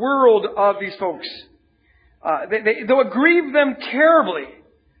into the world of these folks. Though it grieved them terribly,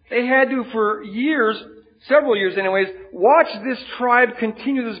 they had to, for years, several years anyways, watch this tribe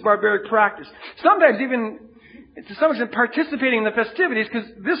continue this barbaric practice. Sometimes even, to some extent, participating in the festivities, because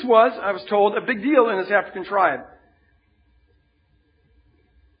this was, I was told, a big deal in this African tribe.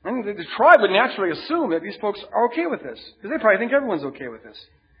 And the tribe would naturally assume that these folks are okay with this, because they probably think everyone's okay with this.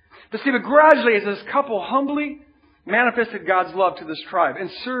 But see, gradually, as this couple humbly manifested God's love to this tribe and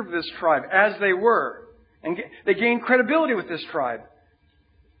served this tribe as they were, and they gained credibility with this tribe,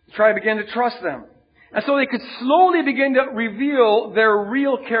 the tribe began to trust them. And so they could slowly begin to reveal their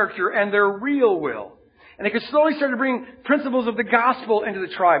real character and their real will. And they could slowly start to bring principles of the gospel into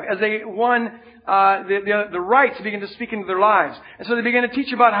the tribe as they won the right to begin to speak into their lives. And so they began to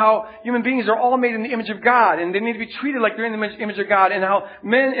teach about how human beings are all made in the image of God, and they need to be treated like they're in the image of God, and how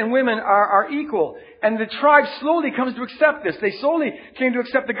men and women are equal. And the tribe slowly comes to accept this. They slowly came to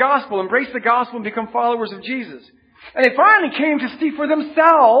accept the gospel, embrace the gospel, and become followers of Jesus. And they finally came to see for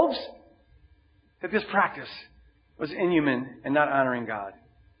themselves that this practice was inhuman and not honoring God.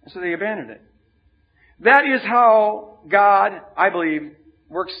 And so they abandoned it. That is how God, I believe,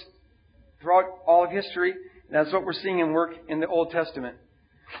 works throughout all of history. And that's what we're seeing Him work in the Old Testament.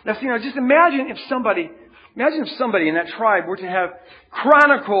 Now, just imagine if somebody in that tribe were to have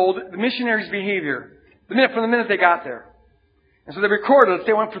chronicled the missionaries' behavior from the minute they got there. And so they recorded it.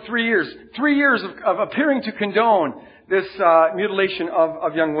 They went for 3 years. 3 years of appearing to condone this mutilation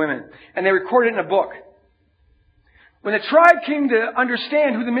of young women. And they recorded it in a book. When the tribe came to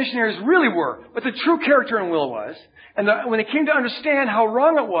understand who the missionaries really were, what the true character and will was, and when they came to understand how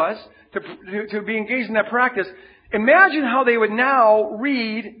wrong it was to be engaged in that practice, imagine how they would now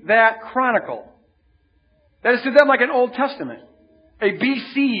read that chronicle. That is to them like an Old Testament, a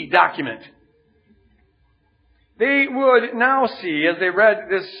BC document. They would now see, as they read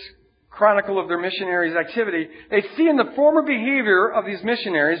this chronicle of their missionaries' activity, they'd see in the former behavior of these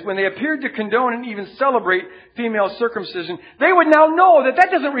missionaries, when they appeared to condone and even celebrate female circumcision, they would now know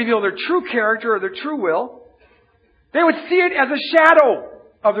that doesn't reveal their true character or their true will. They would see it as a shadow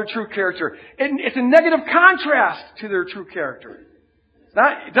of their true character. It's a negative contrast to their true character.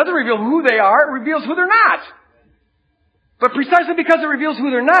 It doesn't reveal who they are, it reveals who they're not. But precisely because it reveals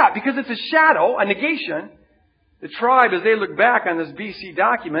who they're not, because it's a shadow, a negation, the tribe, as they look back on this BC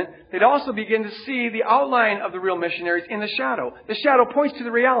document, they'd also begin to see the outline of the real missionaries in the shadow. The shadow points to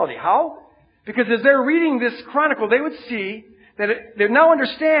the reality. How? Because as they're reading this chronicle, they would see that they now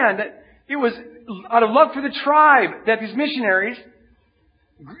understand that it was out of love for the tribe that these missionaries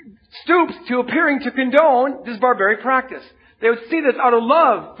stooped to appearing to condone this barbaric practice. They would see this out of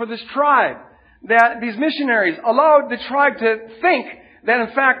love for this tribe, that these missionaries allowed the tribe to think that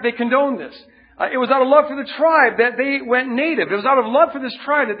in fact they condoned this. It was out of love for the tribe that they went native. It was out of love for this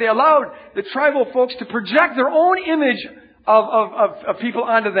tribe that they allowed the tribal folks to project their own image of people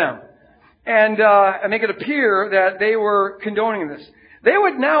onto them. And make it appear that they were condoning this. They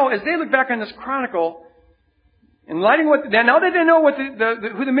would now, as they look back on this chronicle, enlightening now that they know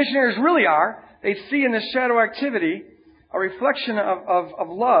who the missionaries really are, they see in this shadow activity a reflection of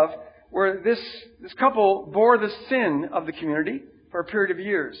love, where this couple bore the sin of the community for a period of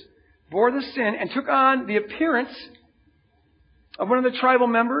years. Bore the sin and took on the appearance of one of the tribal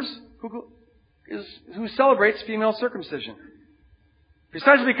members who celebrates female circumcision.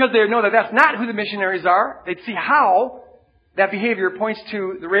 Precisely because they know that that's not who the missionaries are, they'd see how that behavior points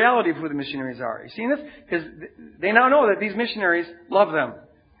to the reality of who the missionaries are. You see this? Because they now know that these missionaries love them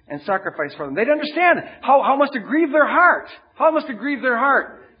and sacrifice for them. They'd understand how it must have grieved their heart. How it must have grieved their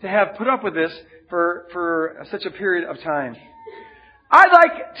heart to have put up with this for such a period of time. I'd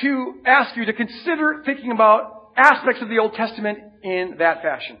like to ask you to consider thinking about aspects of the Old Testament in that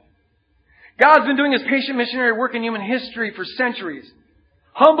fashion. God's been doing His patient missionary work in human history for centuries,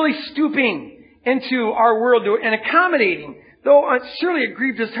 humbly stooping into our world and accommodating, though surely it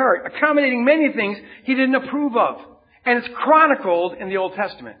grieved His heart, accommodating many things He didn't approve of. And it's chronicled in the Old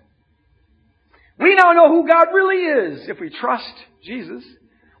Testament. We now know who God really is if we trust Jesus.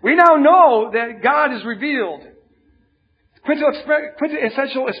 We now know that God is revealed.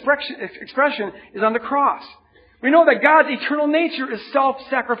 Quintessential expression is on the cross. We know that God's eternal nature is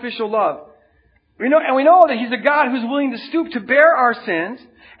self-sacrificial love. We know that He's a God who's willing to stoop to bear our sins,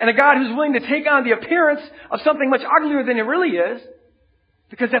 and a God who's willing to take on the appearance of something much uglier than it really is,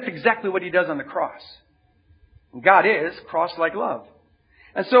 because that's exactly what He does on the cross. And God is cross-like love.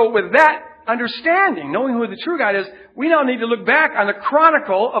 And so with that understanding, knowing who the true God is, we now need to look back on the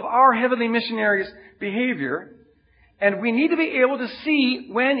chronicle of our heavenly missionaries' behavior, and we need to be able to see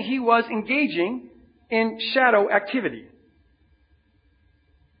when He was engaging in shadow activity.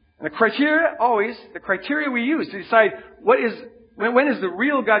 And the criteria we use to decide when is the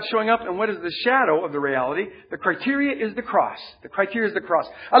real God showing up and what is the shadow of the reality, the criteria is the cross. The criteria is the cross.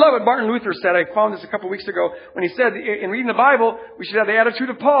 I love what Martin Luther said. I found this a couple weeks ago when he said, in reading the Bible, we should have the attitude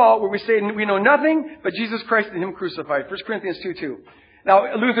of Paul, where we say we know nothing but Jesus Christ and Him crucified. 1 Corinthians 2:2.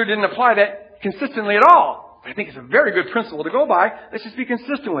 Now, Luther didn't apply that consistently at all. But I think it's a very good principle to go by. Let's just be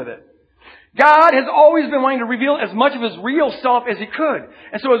consistent with it. God has always been wanting to reveal as much of His real self as He could.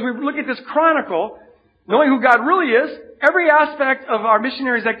 And so as we look at this chronicle, knowing who God really is, every aspect of our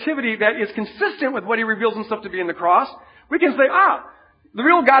missionaries' activity that is consistent with what He reveals Himself to be in the cross, we can say, the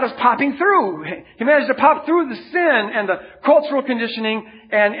real God is popping through. He managed to pop through the sin and the cultural conditioning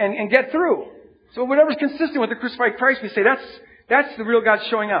and get through. So whatever's consistent with the crucified Christ, we say that's the real God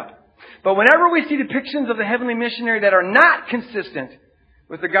showing up. But whenever we see depictions of the heavenly missionary that are not consistent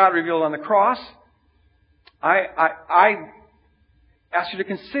with the God revealed on the cross, I ask you to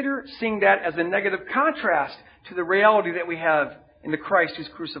consider seeing that as a negative contrast to the reality that we have in the Christ who's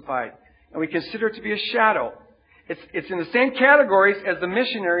crucified. And we consider it to be a shadow. It's in the same categories as the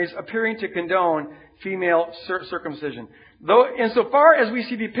missionaries appearing to condone female circumcision. Though, insofar as we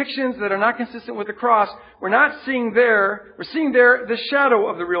see depictions that are not consistent with the cross, we're seeing there the shadow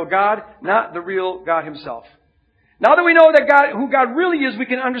of the real God, not the real God Himself. Now that we know who God really is, we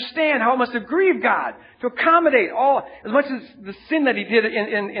can understand how it must have grieved God to accommodate as much as the sin that He did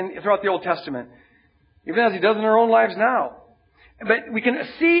throughout the Old Testament, even as He does in our own lives now. But we can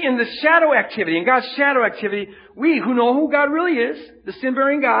see in the shadow activity, in God's shadow activity, we who know who God really is, the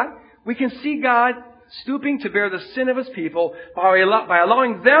sin-bearing God, we can see God stooping to bear the sin of His people by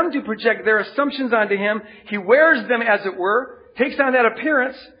allowing them to project their assumptions onto Him. He wears them, as it were, takes on that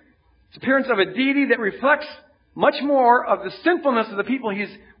appearance of a deity that reflects much more of the sinfulness of the people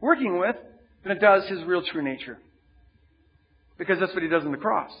He's working with than it does His real true nature. Because that's what He does on the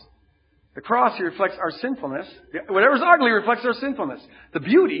cross. The cross, He reflects our sinfulness. Whatever's ugly reflects our sinfulness. The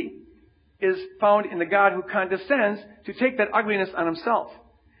beauty is found in the God who condescends to take that ugliness on Himself.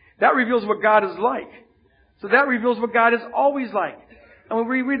 That reveals what God is like. So that reveals what God is always like. And when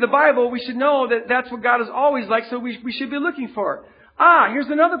we read the Bible, we should know that that's what God is always like, so we should be looking for it. Here's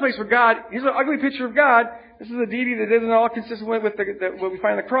another place where here's an ugly picture of God. This is a deity that isn't all consistent with what we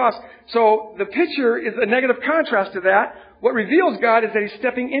find on the cross. So the picture is a negative contrast to that. What reveals God is that He's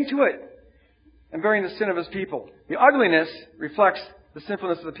stepping into it and bearing the sin of His people. The ugliness reflects the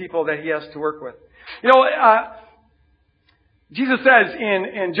sinfulness of the people that He has to work with. Jesus says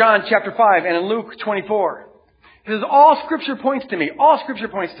in John chapter 5 and in Luke 24, He says, all Scripture points to me. All Scripture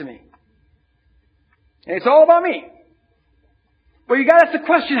points to me. And it's all about me. Well, you got to ask the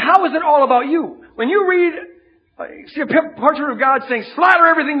question, how is it all about you? When you see a portrait of God saying, slaughter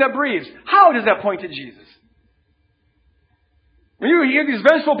everything that breathes, how does that point to Jesus? When you hear these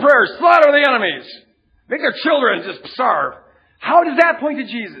vengeful prayers, slaughter the enemies, make their children just starve, how does that point to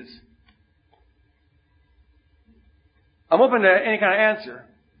Jesus? I'm open to any kind of answer.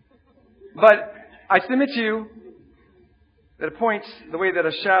 But I submit to you that it points the way that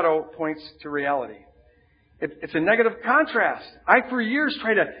a shadow points to reality. It's a negative contrast. I, for years,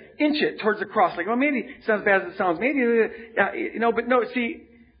 tried to inch it towards the cross. Like, well, maybe it's not as bad as it sounds. Maybe, but no, see,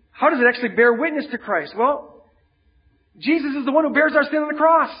 how does it actually bear witness to Christ? Well, Jesus is the one who bears our sin on the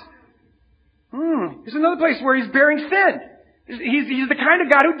cross. There's another place where He's bearing sin. He's the kind of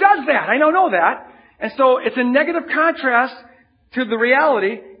God who does that. I don't know that. And so it's a negative contrast to the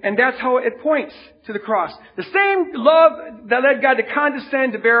reality, and that's how it points to the cross. The same love that led God to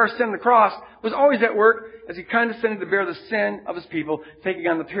condescend to bear our sin on the cross was always at work as He condescended to bear the sin of His people, taking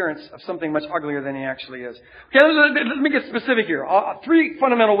on the appearance of something much uglier than He actually is. Okay, let me get specific here. Three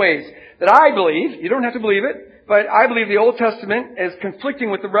fundamental ways that I believe, you don't have to believe it, but I believe the Old Testament is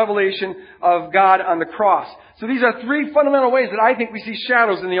conflicting with the revelation of God on the cross. So these are three fundamental ways that I think we see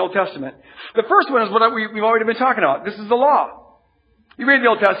shadows in the Old Testament. The first one is what we've already been talking about. This is the law. You read the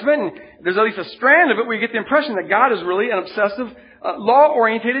Old Testament, and there's at least a strand of it where you get the impression that God is really an obsessive,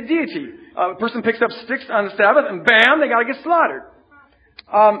 law-orientated deity. A person picks up sticks on the Sabbath, and bam, they got to get slaughtered.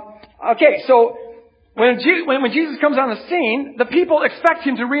 Okay, so when Jesus comes on the scene, the people expect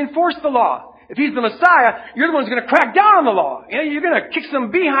Him to reinforce the law. If He's the Messiah, you're the one who's going to crack down on the law. You're going to kick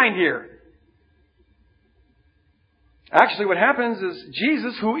some behind here. Actually, what happens is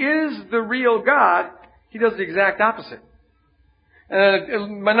Jesus, who is the real God, He does the exact opposite.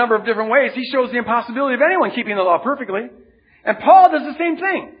 In a number of different ways, He shows the impossibility of anyone keeping the law perfectly. And Paul does the same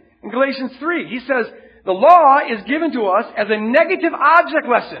thing. In Galatians 3, he says, the law is given to us as a negative object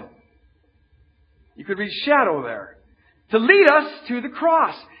lesson. You could read shadow there. To lead us to the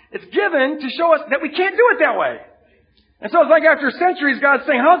cross. It's given to show us that we can't do it that way. And so it's like after centuries, God's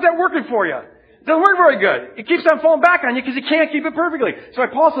saying, how's that working for you? It doesn't work very good. It keeps on falling back on you because you can't keep it perfectly. So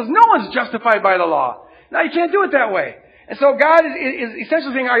Paul says, no one's justified by the law. No, you can't do it that way. And so God is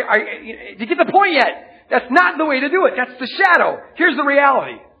essentially saying, do you get the point yet? That's not the way to do it. That's the shadow. Here's the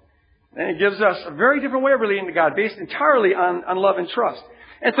reality. And it gives us a very different way of relating to God based entirely on love and trust.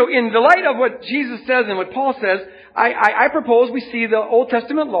 And so in the light of what Jesus says and what Paul says, I propose we see the Old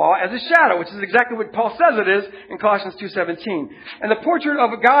Testament law as a shadow, which is exactly what Paul says it is in Colossians 2:17. And the portrait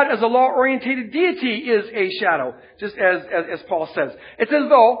of God as a law-orientated deity is a shadow, just as Paul says. It's as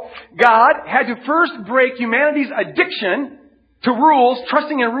though God had to first break humanity's addiction to rules,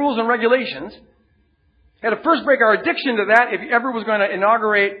 trusting in rules and regulations. He had to first break our addiction to that if he ever was going to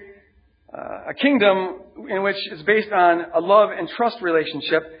inaugurate a kingdom in which it's based on a love and trust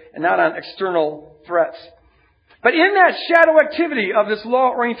relationship and not on external threats. But in that shadow activity of this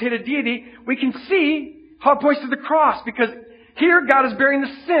law-orientated deity, we can see how it points to the cross, because here God is bearing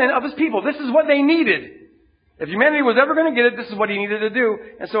the sin of His people. This is what they needed. If humanity was ever going to get it, this is what He needed to do.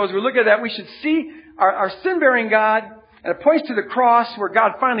 And so as we look at that, we should see our sin-bearing God, and it points to the cross where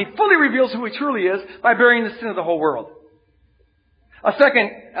God finally fully reveals who He truly is by bearing the sin of the whole world. A second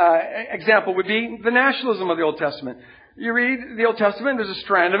example would be the nationalism of the Old Testament. You read the Old Testament, there's a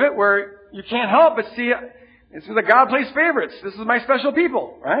strand of it where you can't help but see it's that God plays favorites. This is my special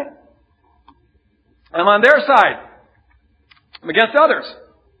people, right? I'm on their side. I'm against others.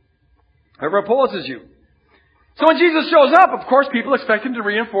 Whoever opposes you. So when Jesus shows up, of course, people expect Him to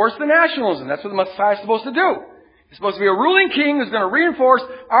reinforce the nationalism. That's what the Messiah is supposed to do. He's supposed to be a ruling king who's going to reinforce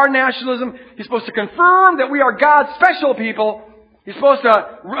our nationalism. He's supposed to confirm that we are God's special people. He's supposed to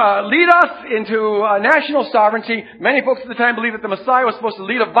lead us into national sovereignty. Many folks at the time believed that the Messiah was supposed to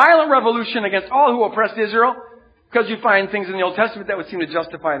lead a violent revolution against all who oppressed Israel, because you find things in the Old Testament that would seem to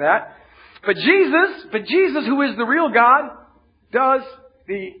justify that. But Jesus, who is the real God, does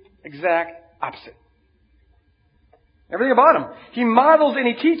the exact opposite. Everything about Him. He models and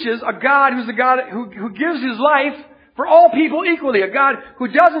He teaches a God who's a God who gives His life for all people equally. A God who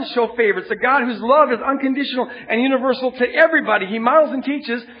doesn't show favorites. A God whose love is unconditional and universal to everybody. He models and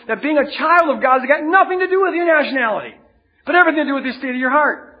teaches that being a child of God has got nothing to do with your nationality, but everything to do with the state of your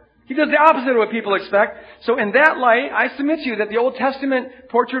heart. He does the opposite of what people expect. So in that light, I submit to you that the Old Testament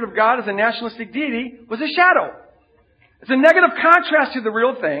portrait of God as a nationalistic deity was a shadow. It's a negative contrast to the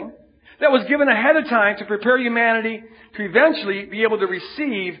real thing that was given ahead of time to prepare humanity to eventually be able to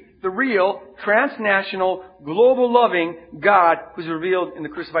receive the real, transnational, global-loving God who's revealed in the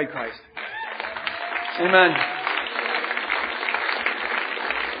crucified Christ. Amen.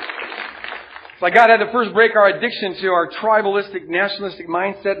 It's like God had to first break our addiction to our tribalistic, nationalistic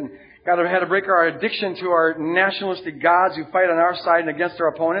mindset, and God had to break our addiction to our nationalistic gods who fight on our side and against our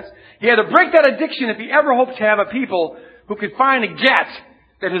opponents. He had to break that addiction if He ever hoped to have a people who could finally get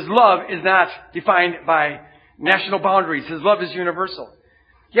that His love is not defined by national boundaries. His love is universal.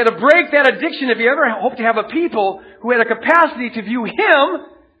 He had to break that addiction if He ever hoped to have a people who had a capacity to view Him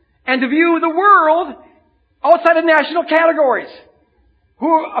and to view the world outside of national categories. Who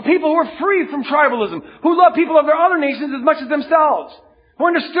are people who are free from tribalism, who love people of their other nations as much as themselves, who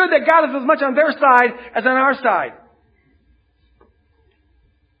understood that God is as much on their side as on our side.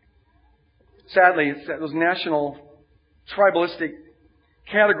 Sadly, it's those national tribalistic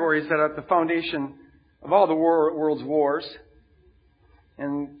categories that are at the foundation of all the world's wars.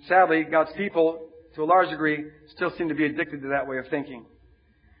 And sadly, God's people, to a large degree, still seem to be addicted to that way of thinking.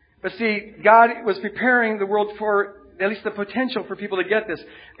 But see, God was preparing the world for at least the potential for people to get this.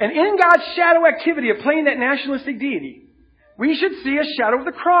 And in God's shadow activity of playing that nationalistic deity, we should see a shadow of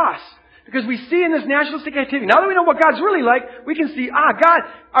the cross. Because we see in this nationalistic activity, now that we know what God's really like, we can see, God,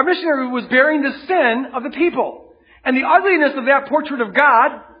 our missionary was bearing the sin of the people. And the ugliness of that portrait of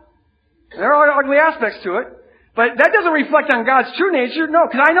God, there are ugly aspects to it, but that doesn't reflect on God's true nature. No,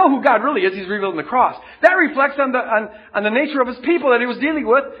 because I know who God really is. He's revealed in the cross. That reflects on the nature of His people that He was dealing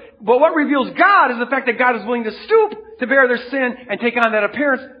with. But what reveals God is the fact that God is willing to stoop to bear their sin and take on that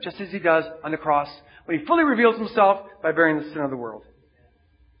appearance, just as He does on the cross, when He fully reveals Himself by bearing the sin of the world.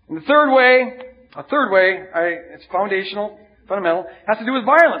 And the third way, it's foundational, fundamental, has to do with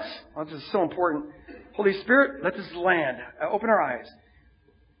violence. Oh, this is so important. Holy Spirit, let this land. Open our eyes.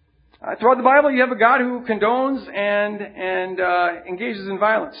 Throughout the Bible, you have a God who condones and engages in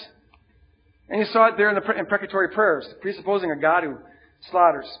violence. And you saw it there in the imprecatory prayers, presupposing a God who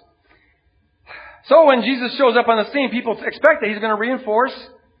slaughters. So when Jesus shows up on the scene, people expect that He's going to reinforce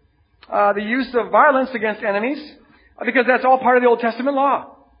the use of violence against enemies, because that's all part of the Old Testament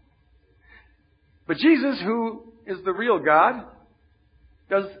law. But Jesus, who is the real God,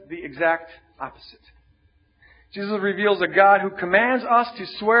 does the exact opposite. Jesus reveals a God who commands us to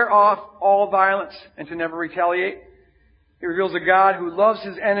swear off all violence and to never retaliate. He reveals a God who loves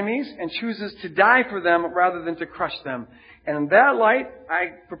His enemies and chooses to die for them rather than to crush them. And in that light,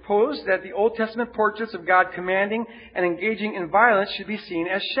 I propose that the Old Testament portraits of God commanding and engaging in violence should be seen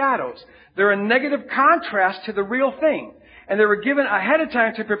as shadows. They're a negative contrast to the real thing. And they were given ahead of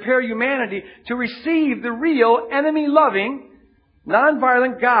time to prepare humanity to receive the real, enemy-loving,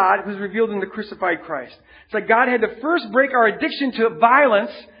 non-violent God who's revealed in the crucified Christ. It's like God had to first break our addiction to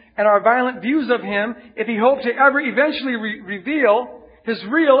violence and our violent views of Him if He hoped to ever eventually reveal His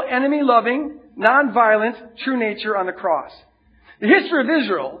real, enemy-loving, non-violent, true nature on the cross. The history of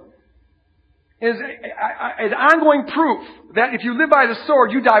Israel is ongoing proof that if you live by the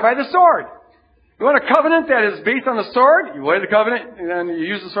sword, you die by the sword. You want a covenant that is based on the sword? You weigh the covenant, and then you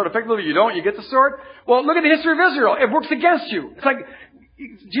use the sword effectively. You don't, you get the sword. Well, look at the history of Israel. It works against you. It's like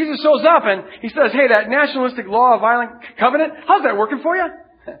Jesus shows up and He says, hey, that nationalistic law of violent covenant, how's that working for you?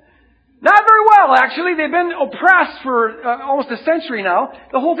 Not very well, actually. They've been oppressed for almost a century now.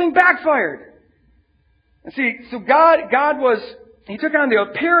 The whole thing backfired. And see, so God He took on the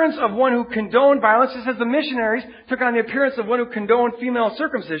appearance of one who condoned violence. It says the missionaries took on the appearance of one who condoned female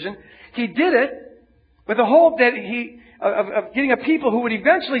circumcision. He did it with the hope that of getting a people who would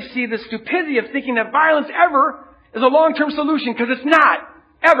eventually see the stupidity of thinking that violence ever is a long-term solution, because it's not.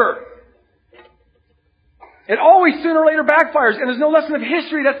 Ever. It always sooner or later backfires, and there's no lesson of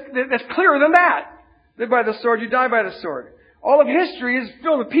history that's clearer than that. Live by the sword, you die by the sword. All of history is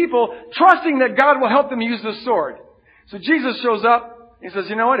filled with people trusting that God will help them use the sword. So Jesus shows up, He says,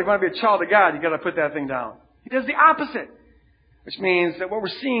 you know what, if you want to be a child of God, you've got to put that thing down. He does the opposite. Which means that what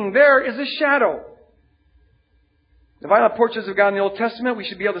we're seeing there is a shadow. The violent portraits of God in the Old Testament, we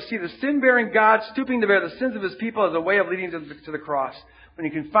should be able to see the sin-bearing God stooping to bear the sins of His people as a way of leading to the cross. When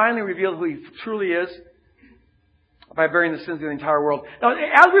He can finally reveal who He truly is by bearing the sins of the entire world. Now,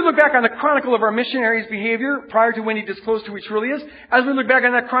 as we look back on the chronicle of our missionaries' behavior prior to when He disclosed who He truly is, as we look back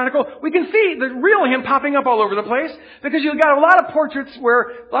on that chronicle, we can see the real Him popping up all over the place, because you've got a lot of portraits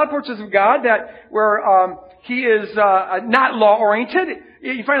of God where He is not law-oriented.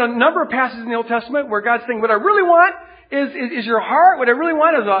 You find a number of passages in the Old Testament where God's saying, what I really want is your heart. What I really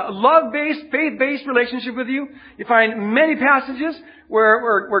want is a love-based, faith-based relationship with you. You find many passages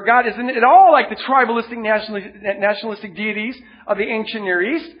where God isn't at all like the tribalistic, nationalistic deities of the ancient Near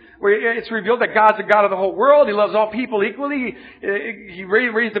East, where it's revealed that God's the God of the whole world. He loves all people equally. He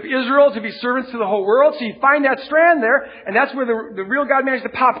raised up Israel to be servants to the whole world. So you find that strand there, and that's where the real God managed to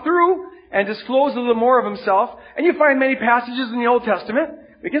pop through and disclose a little more of Himself. And you find many passages in the Old Testament,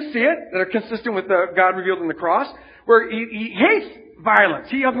 we can see it, that are consistent with the God revealed in the cross, where He hates violence.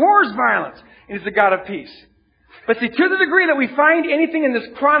 He abhors violence. And He's the God of peace. But see, to the degree that we find anything in this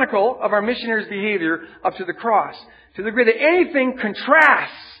chronicle of our missionaries' behavior up to the cross, to the degree that anything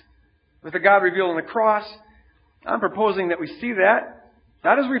contrasts with the God revealed in the cross, I'm proposing that we see that,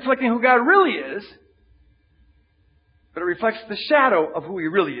 not as reflecting who God really is, but it reflects the shadow of who He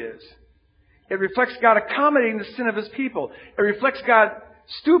really is. It reflects God accommodating the sin of His people. It reflects God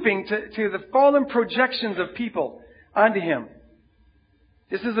stooping to the fallen projections of people onto Him.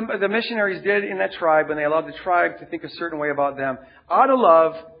 This is the missionaries did in that tribe when they allowed the tribe to think a certain way about them, out of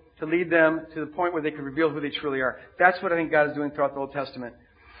love, to lead them to the point where they could reveal who they truly are. That's what I think God is doing throughout the Old Testament.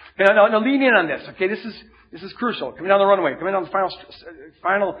 Now lean in on this. Okay, this is crucial. Coming down the runway, coming down the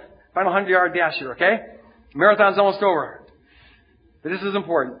final 100-yard dash here. Okay, marathon's almost over, but this is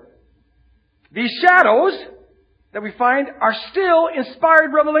important. These shadows that we find are still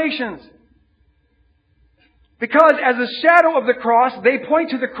inspired revelations. Because as a shadow of the cross, they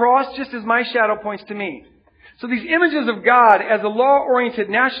point to the cross just as my shadow points to me. So these images of God as a law-oriented,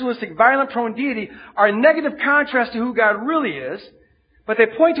 nationalistic, violent-prone deity are a negative contrast to who God really is. But they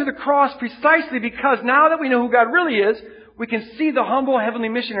point to the cross precisely because now that we know who God really is, we can see the humble heavenly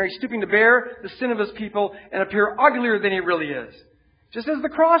missionary stooping to bear the sin of his people and appear uglier than he really is. Just as the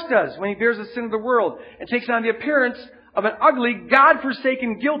cross does when he bears the sin of the world and takes on the appearance of an ugly,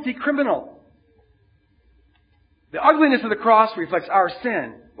 God-forsaken, guilty criminal. The ugliness of the cross reflects our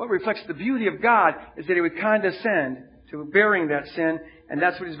sin. What reflects the beauty of God is that He would condescend to bearing that sin, and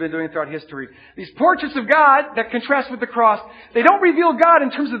that's what He's been doing throughout history. These portraits of God that contrast with the cross, they don't reveal God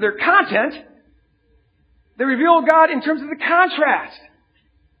in terms of their content. They reveal God in terms of the contrast.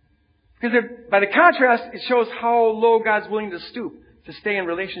 Because by the contrast, it shows how low God's willing to stoop to stay in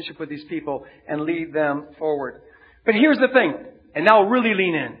relationship with these people and lead them forward. But here's the thing. And now really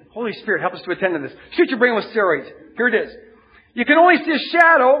lean in. Holy Spirit, help us to attend to this. Shoot your brain with steroids. Here it is. You can only see a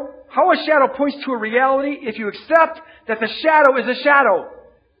shadow, how a shadow points to a reality, if you accept that the shadow is a shadow.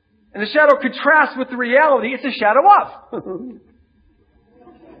 And the shadow contrasts with the reality it's a shadow of.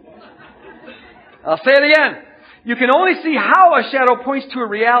 I'll say it again. You can only see how a shadow points to a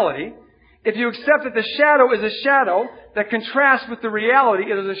reality if you accept that the shadow is a shadow that contrasts with the reality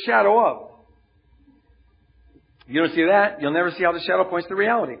it is a shadow of. If you don't see that, you'll never see how the shadow points to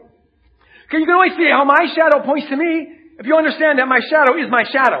reality. Okay, you can only see how my shadow points to me if you understand that my shadow is my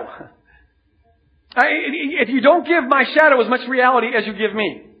shadow. If you don't give my shadow as much reality as you give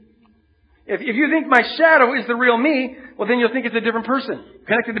me. If you think my shadow is the real me, well then you'll think it's a different person,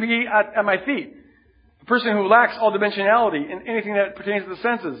 connected to me at my feet. A person who lacks all dimensionality in anything that pertains to the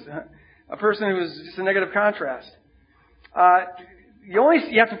senses. A person who is just a negative contrast.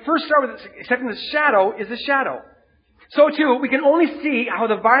 You have to first start with accepting the shadow is a shadow. So too, we can only see how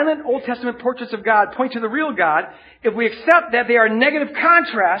the violent Old Testament portraits of God point to the real God if we accept that they are negative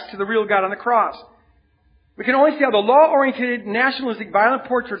contrast to the real God on the cross. We can only see how the law-oriented, nationalistic, violent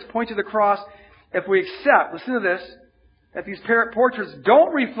portraits point to the cross if we accept, listen to this, that these portraits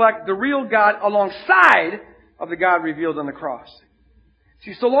don't reflect the real God alongside of the God revealed on the cross.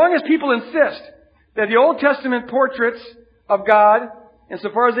 See, so long as people insist that the Old Testament portraits of God,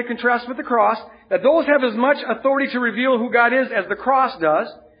 insofar as they contrast with the cross, that those have as much authority to reveal who God is as the cross does.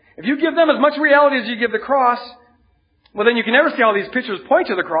 If you give them as much reality as you give the cross, well then you can never see how these pictures point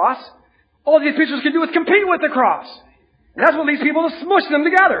to the cross. All these pictures can do is compete with the cross. And that's what leads people to smush them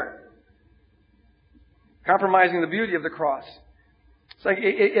together. Compromising the beauty of the cross. It's like,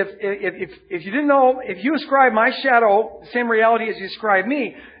 if you didn't know, if you ascribe my shadow the same reality as you ascribe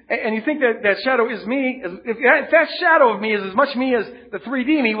me, and you think that that shadow is me, if that shadow of me is as much me as the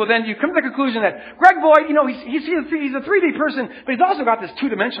 3D me, well then you come to the conclusion that Greg Boyd, he's a 3D person, but he's also got this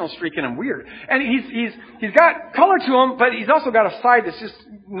two-dimensional streak in him, weird. And he's got color to him, but he's also got a side that's just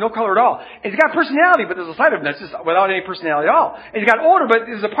no color at all. And he's got personality, but there's a side of him that's just without any personality at all. And he's got order, but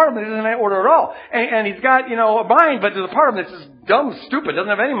there's a part of him that doesn't have order at all. And he's got, a mind, but there's a part of him that's just dumb, stupid, doesn't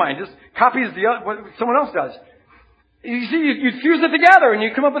have any mind, just copies what someone else does. You see, you fuse it together and you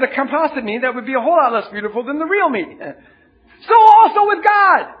come up with a composite me that would be a whole lot less beautiful than the real me. So also with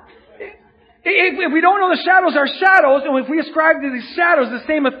God. If we don't know the shadows are shadows, and if we ascribe to these shadows the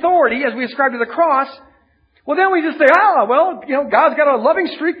same authority as we ascribe to the cross, well then we just say, God's got a loving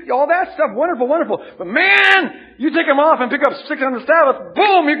streak, all that stuff, wonderful, wonderful. But man, you take him off and pick up sticks on the Sabbath,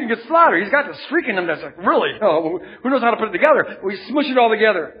 boom, you can get slaughtered. He's got the streak in him that's like, really, who knows how to put it together? We smush it all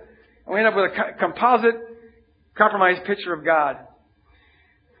together. And we end up with a composite, compromised picture of God.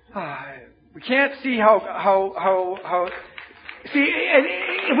 We can't see how see,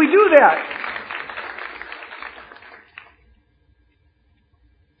 if we do that,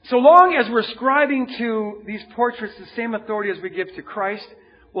 so long as we're ascribing to these portraits the same authority as we give to Christ,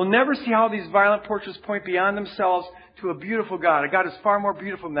 we'll never see how these violent portraits point beyond themselves to a beautiful God. A God is far more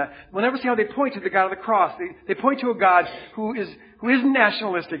beautiful than that. We'll never see how they point to the God of the cross. They point to a God who isn't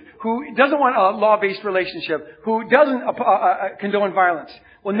nationalistic, who doesn't want a law-based relationship, who doesn't condone violence.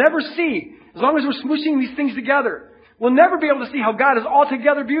 We'll never see, as long as we're smooshing these things together, we'll never be able to see how God is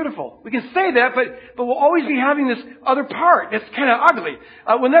altogether beautiful. We can say that, but we'll always be having this other part that's kind of ugly.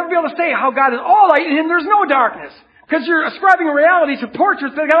 We'll never be able to say how God is all light and in Him there's no darkness. Because you're ascribing a reality to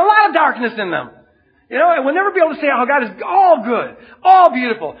portraits that got a lot of darkness in them. And we'll never be able to say how God is all good, all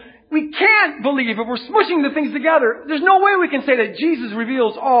beautiful. we can't believe, if we're smushing the things together, there's no way we can say that Jesus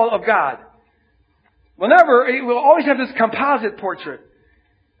reveals all of God. We'll always have this composite portrait.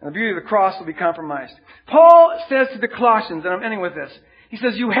 And the beauty of the cross will be compromised. Paul says to the Colossians, and I'm ending with this. He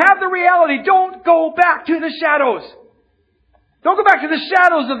says, you have the reality. Don't go back to the shadows. Don't go back to the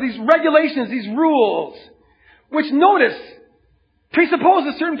shadows of these regulations, these rules, which, notice,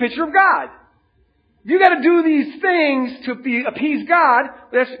 presuppose a certain picture of God. If you got to do these things to appease God,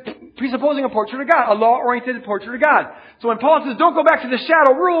 that's presupposing a portrait of God, a law-oriented portrait of God. So when Paul says, don't go back to the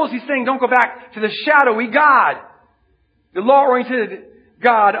shadow rules, he's saying, don't go back to the shadowy God, the law-oriented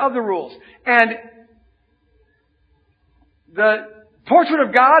God of the rules. And the portrait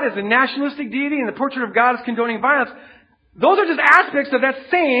of God is a nationalistic deity, and the portrait of God is condoning violence. Those are just aspects of that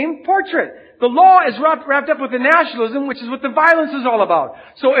same portrait. The law is wrapped up with the nationalism, which is what the violence is all about.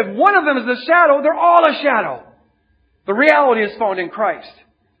 So if one of them is a shadow, they're all a shadow. The reality is found in Christ.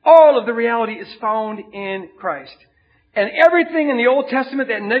 All of the reality is found in Christ. And everything in the Old Testament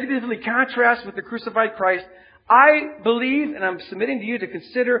that negatively contrasts with the crucified Christ, I believe, and I'm submitting to you to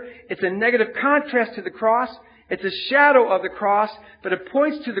consider, it's a negative contrast to the cross. It's a shadow of the cross, but it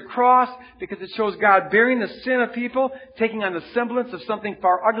points to the cross because it shows God bearing the sin of people, taking on the semblance of something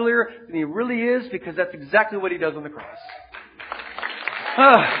far uglier than He really is, because that's exactly what He does on the cross.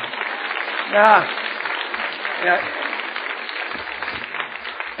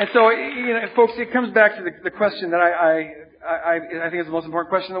 And so, folks, it comes back to the question that I think is the most important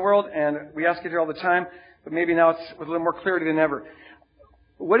question in the world, and we ask it here all the time, but maybe now it's with a little more clarity than ever.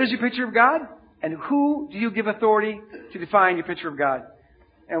 What is your picture of God? And who do you give authority to define your picture of God?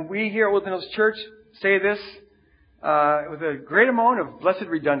 And we here at Woodland Hills Church say this with a great amount of blessed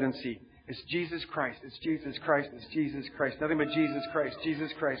redundancy. It's Jesus Christ. It's Jesus Christ. It's Jesus Christ. Nothing but Jesus Christ.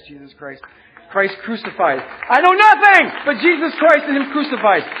 Jesus Christ. Jesus Christ. Christ crucified. I know nothing but Jesus Christ and Him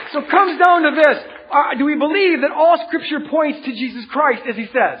crucified. So it comes down to this. Do we believe that all Scripture points to Jesus Christ as He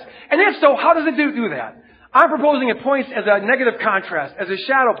says? And if so, how does it do that? I'm proposing it points as a negative contrast, as a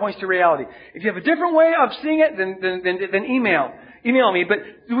shadow points to reality. If you have a different way of seeing it, then email me.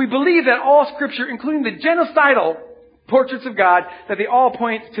 But do we believe that all Scripture, including the genocidal portraits of God, that they all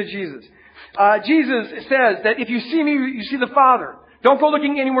point to Jesus? Jesus says that if you see me, you see the Father. Don't go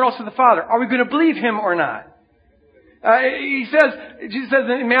looking anywhere else for the Father. Are we going to believe Him or not? Jesus says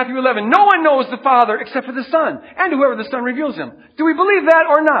in Matthew 11, no one knows the Father except for the Son, and whoever the Son reveals Him. Do we believe that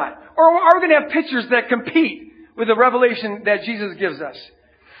or not? Or are we going to have pictures that compete with the revelation that Jesus gives us?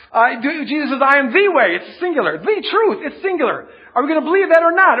 Jesus says, I am the way. It's singular. The truth. It's singular. Are we going to believe that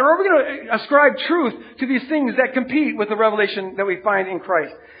or not? Or are we going to ascribe truth to these things that compete with the revelation that we find in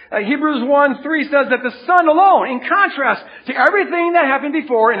Christ? Hebrews 1:3 says that the Son alone, in contrast to everything that happened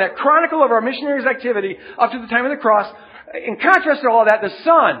before in that chronicle of our missionaries' activity up to the time of the cross, in contrast to all that, the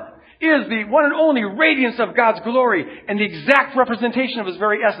Son is the one and only radiance of God's glory and the exact representation of His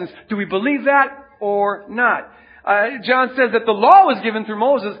very essence. Do we believe that or not? John says that the law was given through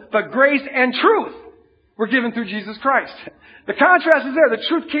Moses, but grace and truth were given through Jesus Christ. The contrast is there. The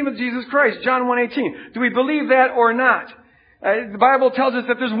truth came with Jesus Christ. John 1:18. Do we believe that or not? The Bible tells us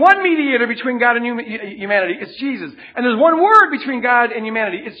that there's one mediator between God and humanity. It's Jesus. And there's one word between God and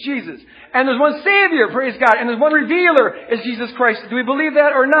humanity. It's Jesus. And there's one Savior, praise God. And there's one revealer, it's Jesus Christ. Do we believe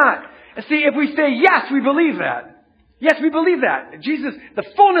that or not? And see, if we say yes, we believe that. Yes, we believe that. Jesus, the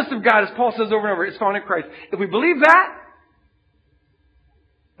fullness of God, as Paul says over and over, is found in Christ. If we believe that,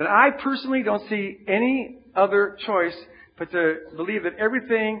 then I personally don't see any other choice but to believe that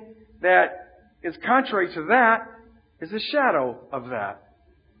everything that is contrary to that is a shadow of that.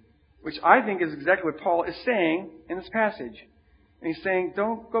 Which I think is exactly what Paul is saying in this passage. And he's saying,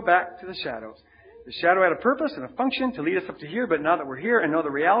 don't go back to the shadows. The shadow had a purpose and a function to lead us up to here, but now that we're here and know the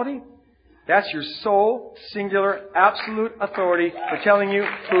reality, that's your sole, singular, absolute authority for telling you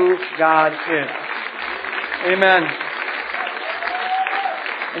who God is. Amen.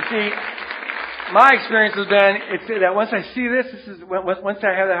 And see, my experience has been, it's that once I see this once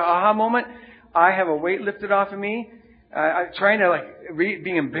I have that aha moment, I have a weight lifted off of me. I'm trying to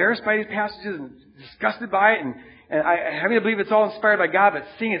being embarrassed by these passages and disgusted by it, and having to believe it's all inspired by God, but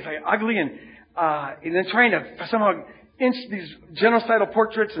seeing it's ugly, and then trying to somehow inch these genocidal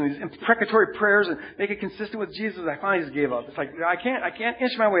portraits and these imprecatory prayers and make it consistent with Jesus. I finally just gave up. It's like I can't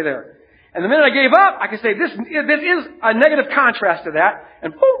inch my way there. And the minute I gave up, I can say this is a negative contrast to that,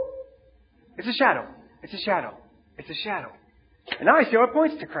 and boom, it's a shadow. It's a shadow. It's a shadow. And now I see how it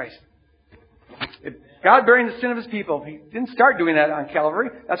points to Christ. God bearing the sin of His people. He didn't start doing that on Calvary.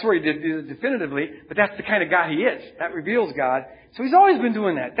 That's where He did it definitively. But that's the kind of God He is. That reveals God. So He's always been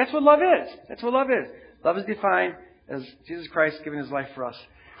doing that. That's what love is. That's what love is. Love is defined as Jesus Christ giving His life for us.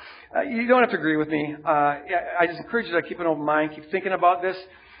 You don't have to agree with me. I just encourage you to keep an open mind, keep thinking about this.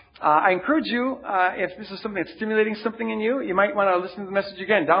 I encourage you, if this is something that's stimulating something in you, you might want to listen to the message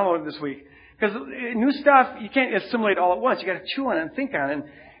again, download it this week. Because new stuff, you can't assimilate all at once. You got to chew on it and think on it. And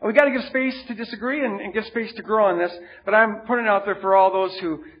we got to give space to disagree and give space to grow on this. But I'm putting it out there for all those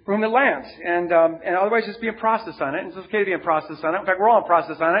for whom it lands. And otherwise just be in process on it. And it's okay to be in process on it. In fact, we're all in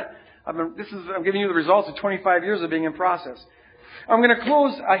process on it. I'm giving you the results of 25 years of being in process. I'm going to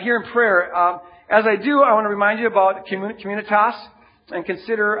close here in prayer. As I do, I want to remind you about Communitas and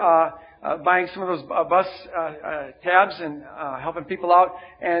consider buying some of those bus tabs and helping people out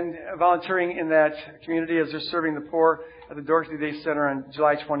and volunteering in that community as they're serving the poor at the Dorothy Day Center on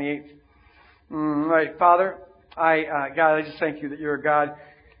July 28th. Right, Father, God, I just thank you that you're a God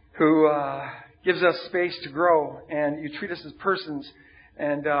who gives us space to grow, and you treat us as persons,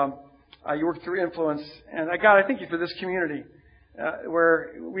 and you work through influence. And God, I thank you for this community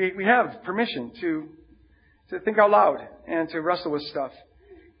where we have permission to think out loud and to wrestle with stuff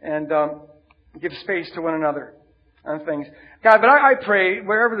and give space to one another on things. God, but I pray,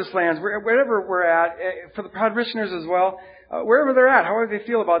 wherever this lands, wherever we're at, for the parishioners as well, wherever they're at, however they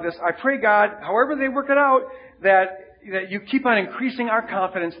feel about this, I pray, God, however they work it out, that you keep on increasing our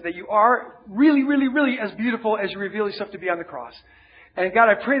confidence that you are really, really, really as beautiful as you reveal yourself to be on the cross. And God,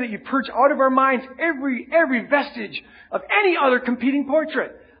 I pray that you purge out of our minds every vestige of any other competing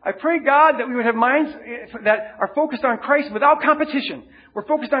portrait. I pray, God, that we would have minds that are focused on Christ without competition. We're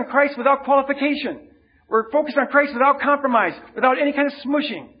focused on Christ without qualification. We're focused on Christ without compromise, without any kind of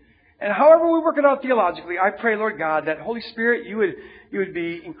smushing. And however we work it out theologically, I pray, Lord God, that Holy Spirit, you would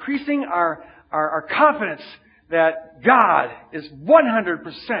be increasing our confidence that God is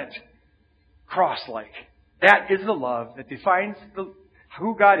 100% cross-like. That is the love that defines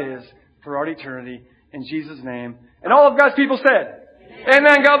who God is throughout eternity. In Jesus' name. And all of God's people said,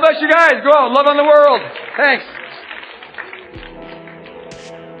 Amen. God bless you guys. Go out. Love on the world. Thanks.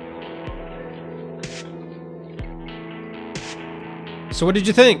 So what did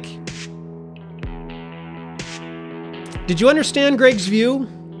you think? Did you understand Greg's view?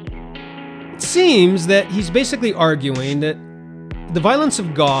 It seems that he's basically arguing that the violence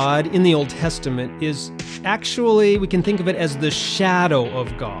of God in the Old Testament is actually, we can think of it as the shadow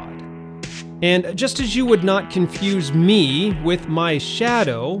of God. And just as you would not confuse me with my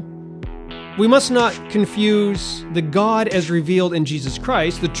shadow, we must not confuse the God as revealed in Jesus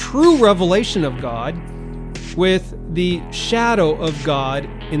Christ, the true revelation of God, with the shadow of God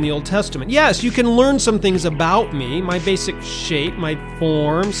in the Old Testament. Yes, you can learn some things about me, my basic shape, my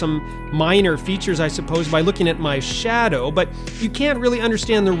form, some minor features, I suppose, by looking at my shadow, but you can't really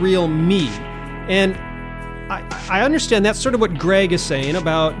understand the real me. And I understand that's sort of what Greg is saying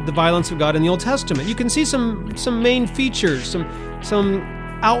about the violence of God in the Old Testament. You can see some main features, some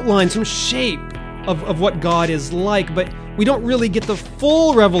outline, some shape of what God is like, but we don't really get the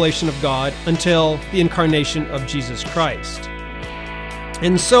full revelation of God until the incarnation of Jesus Christ.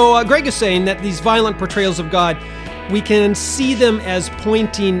 And so Greg is saying that these violent portrayals of God, we can see them as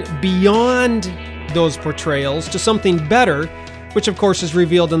pointing beyond those portrayals to something better, which of course is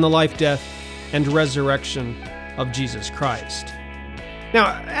revealed in the life, death, and resurrection of Jesus Christ.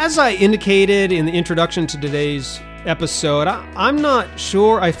 Now, as I indicated in the introduction to today's episode, I'm not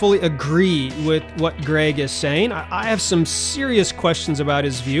sure I fully agree with what Greg is saying. I have some serious questions about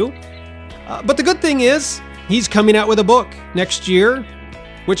his view. But the good thing is, he's coming out with a book next year,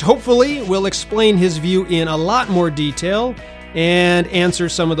 which hopefully will explain his view in a lot more detail and answer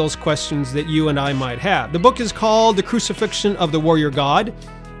some of those questions that you and I might have. The book is called The Crucifixion of the Warrior God,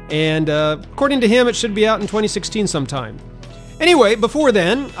 and according to him, it should be out in 2016 sometime. Anyway, before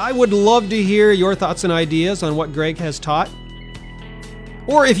then, I would love to hear your thoughts and ideas on what Greg has taught.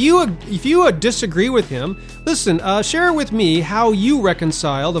 Or if you disagree with him, listen, share with me how you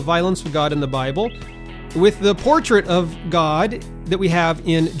reconcile the violence of God in the Bible with the portrait of God that we have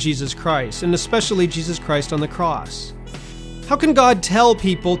in Jesus Christ, and especially Jesus Christ on the cross. How can God tell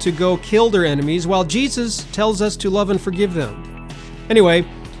people to go kill their enemies while Jesus tells us to love and forgive them? Anyway,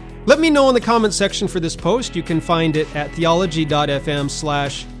 let me know in the comment section for this post. You can find it at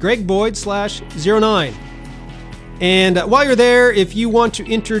theology.fm/GregBoyd/09. And while you're there, if you want to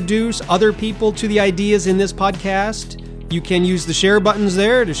introduce other people to the ideas in this podcast, you can use the share buttons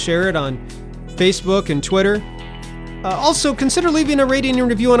there to share it on Facebook and Twitter. Also, consider leaving a rating and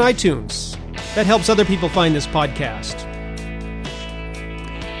review on iTunes. That helps other people find this podcast.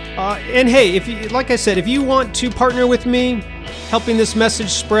 And hey, like I said, if you want to partner with me, helping this message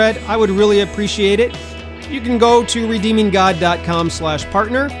spread, I would really appreciate it. You can go to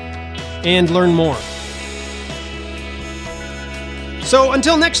redeeminggod.com/partner and learn more. So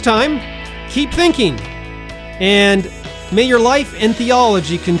until next time, keep thinking, and may your life and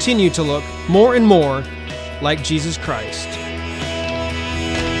theology continue to look more and more like Jesus Christ.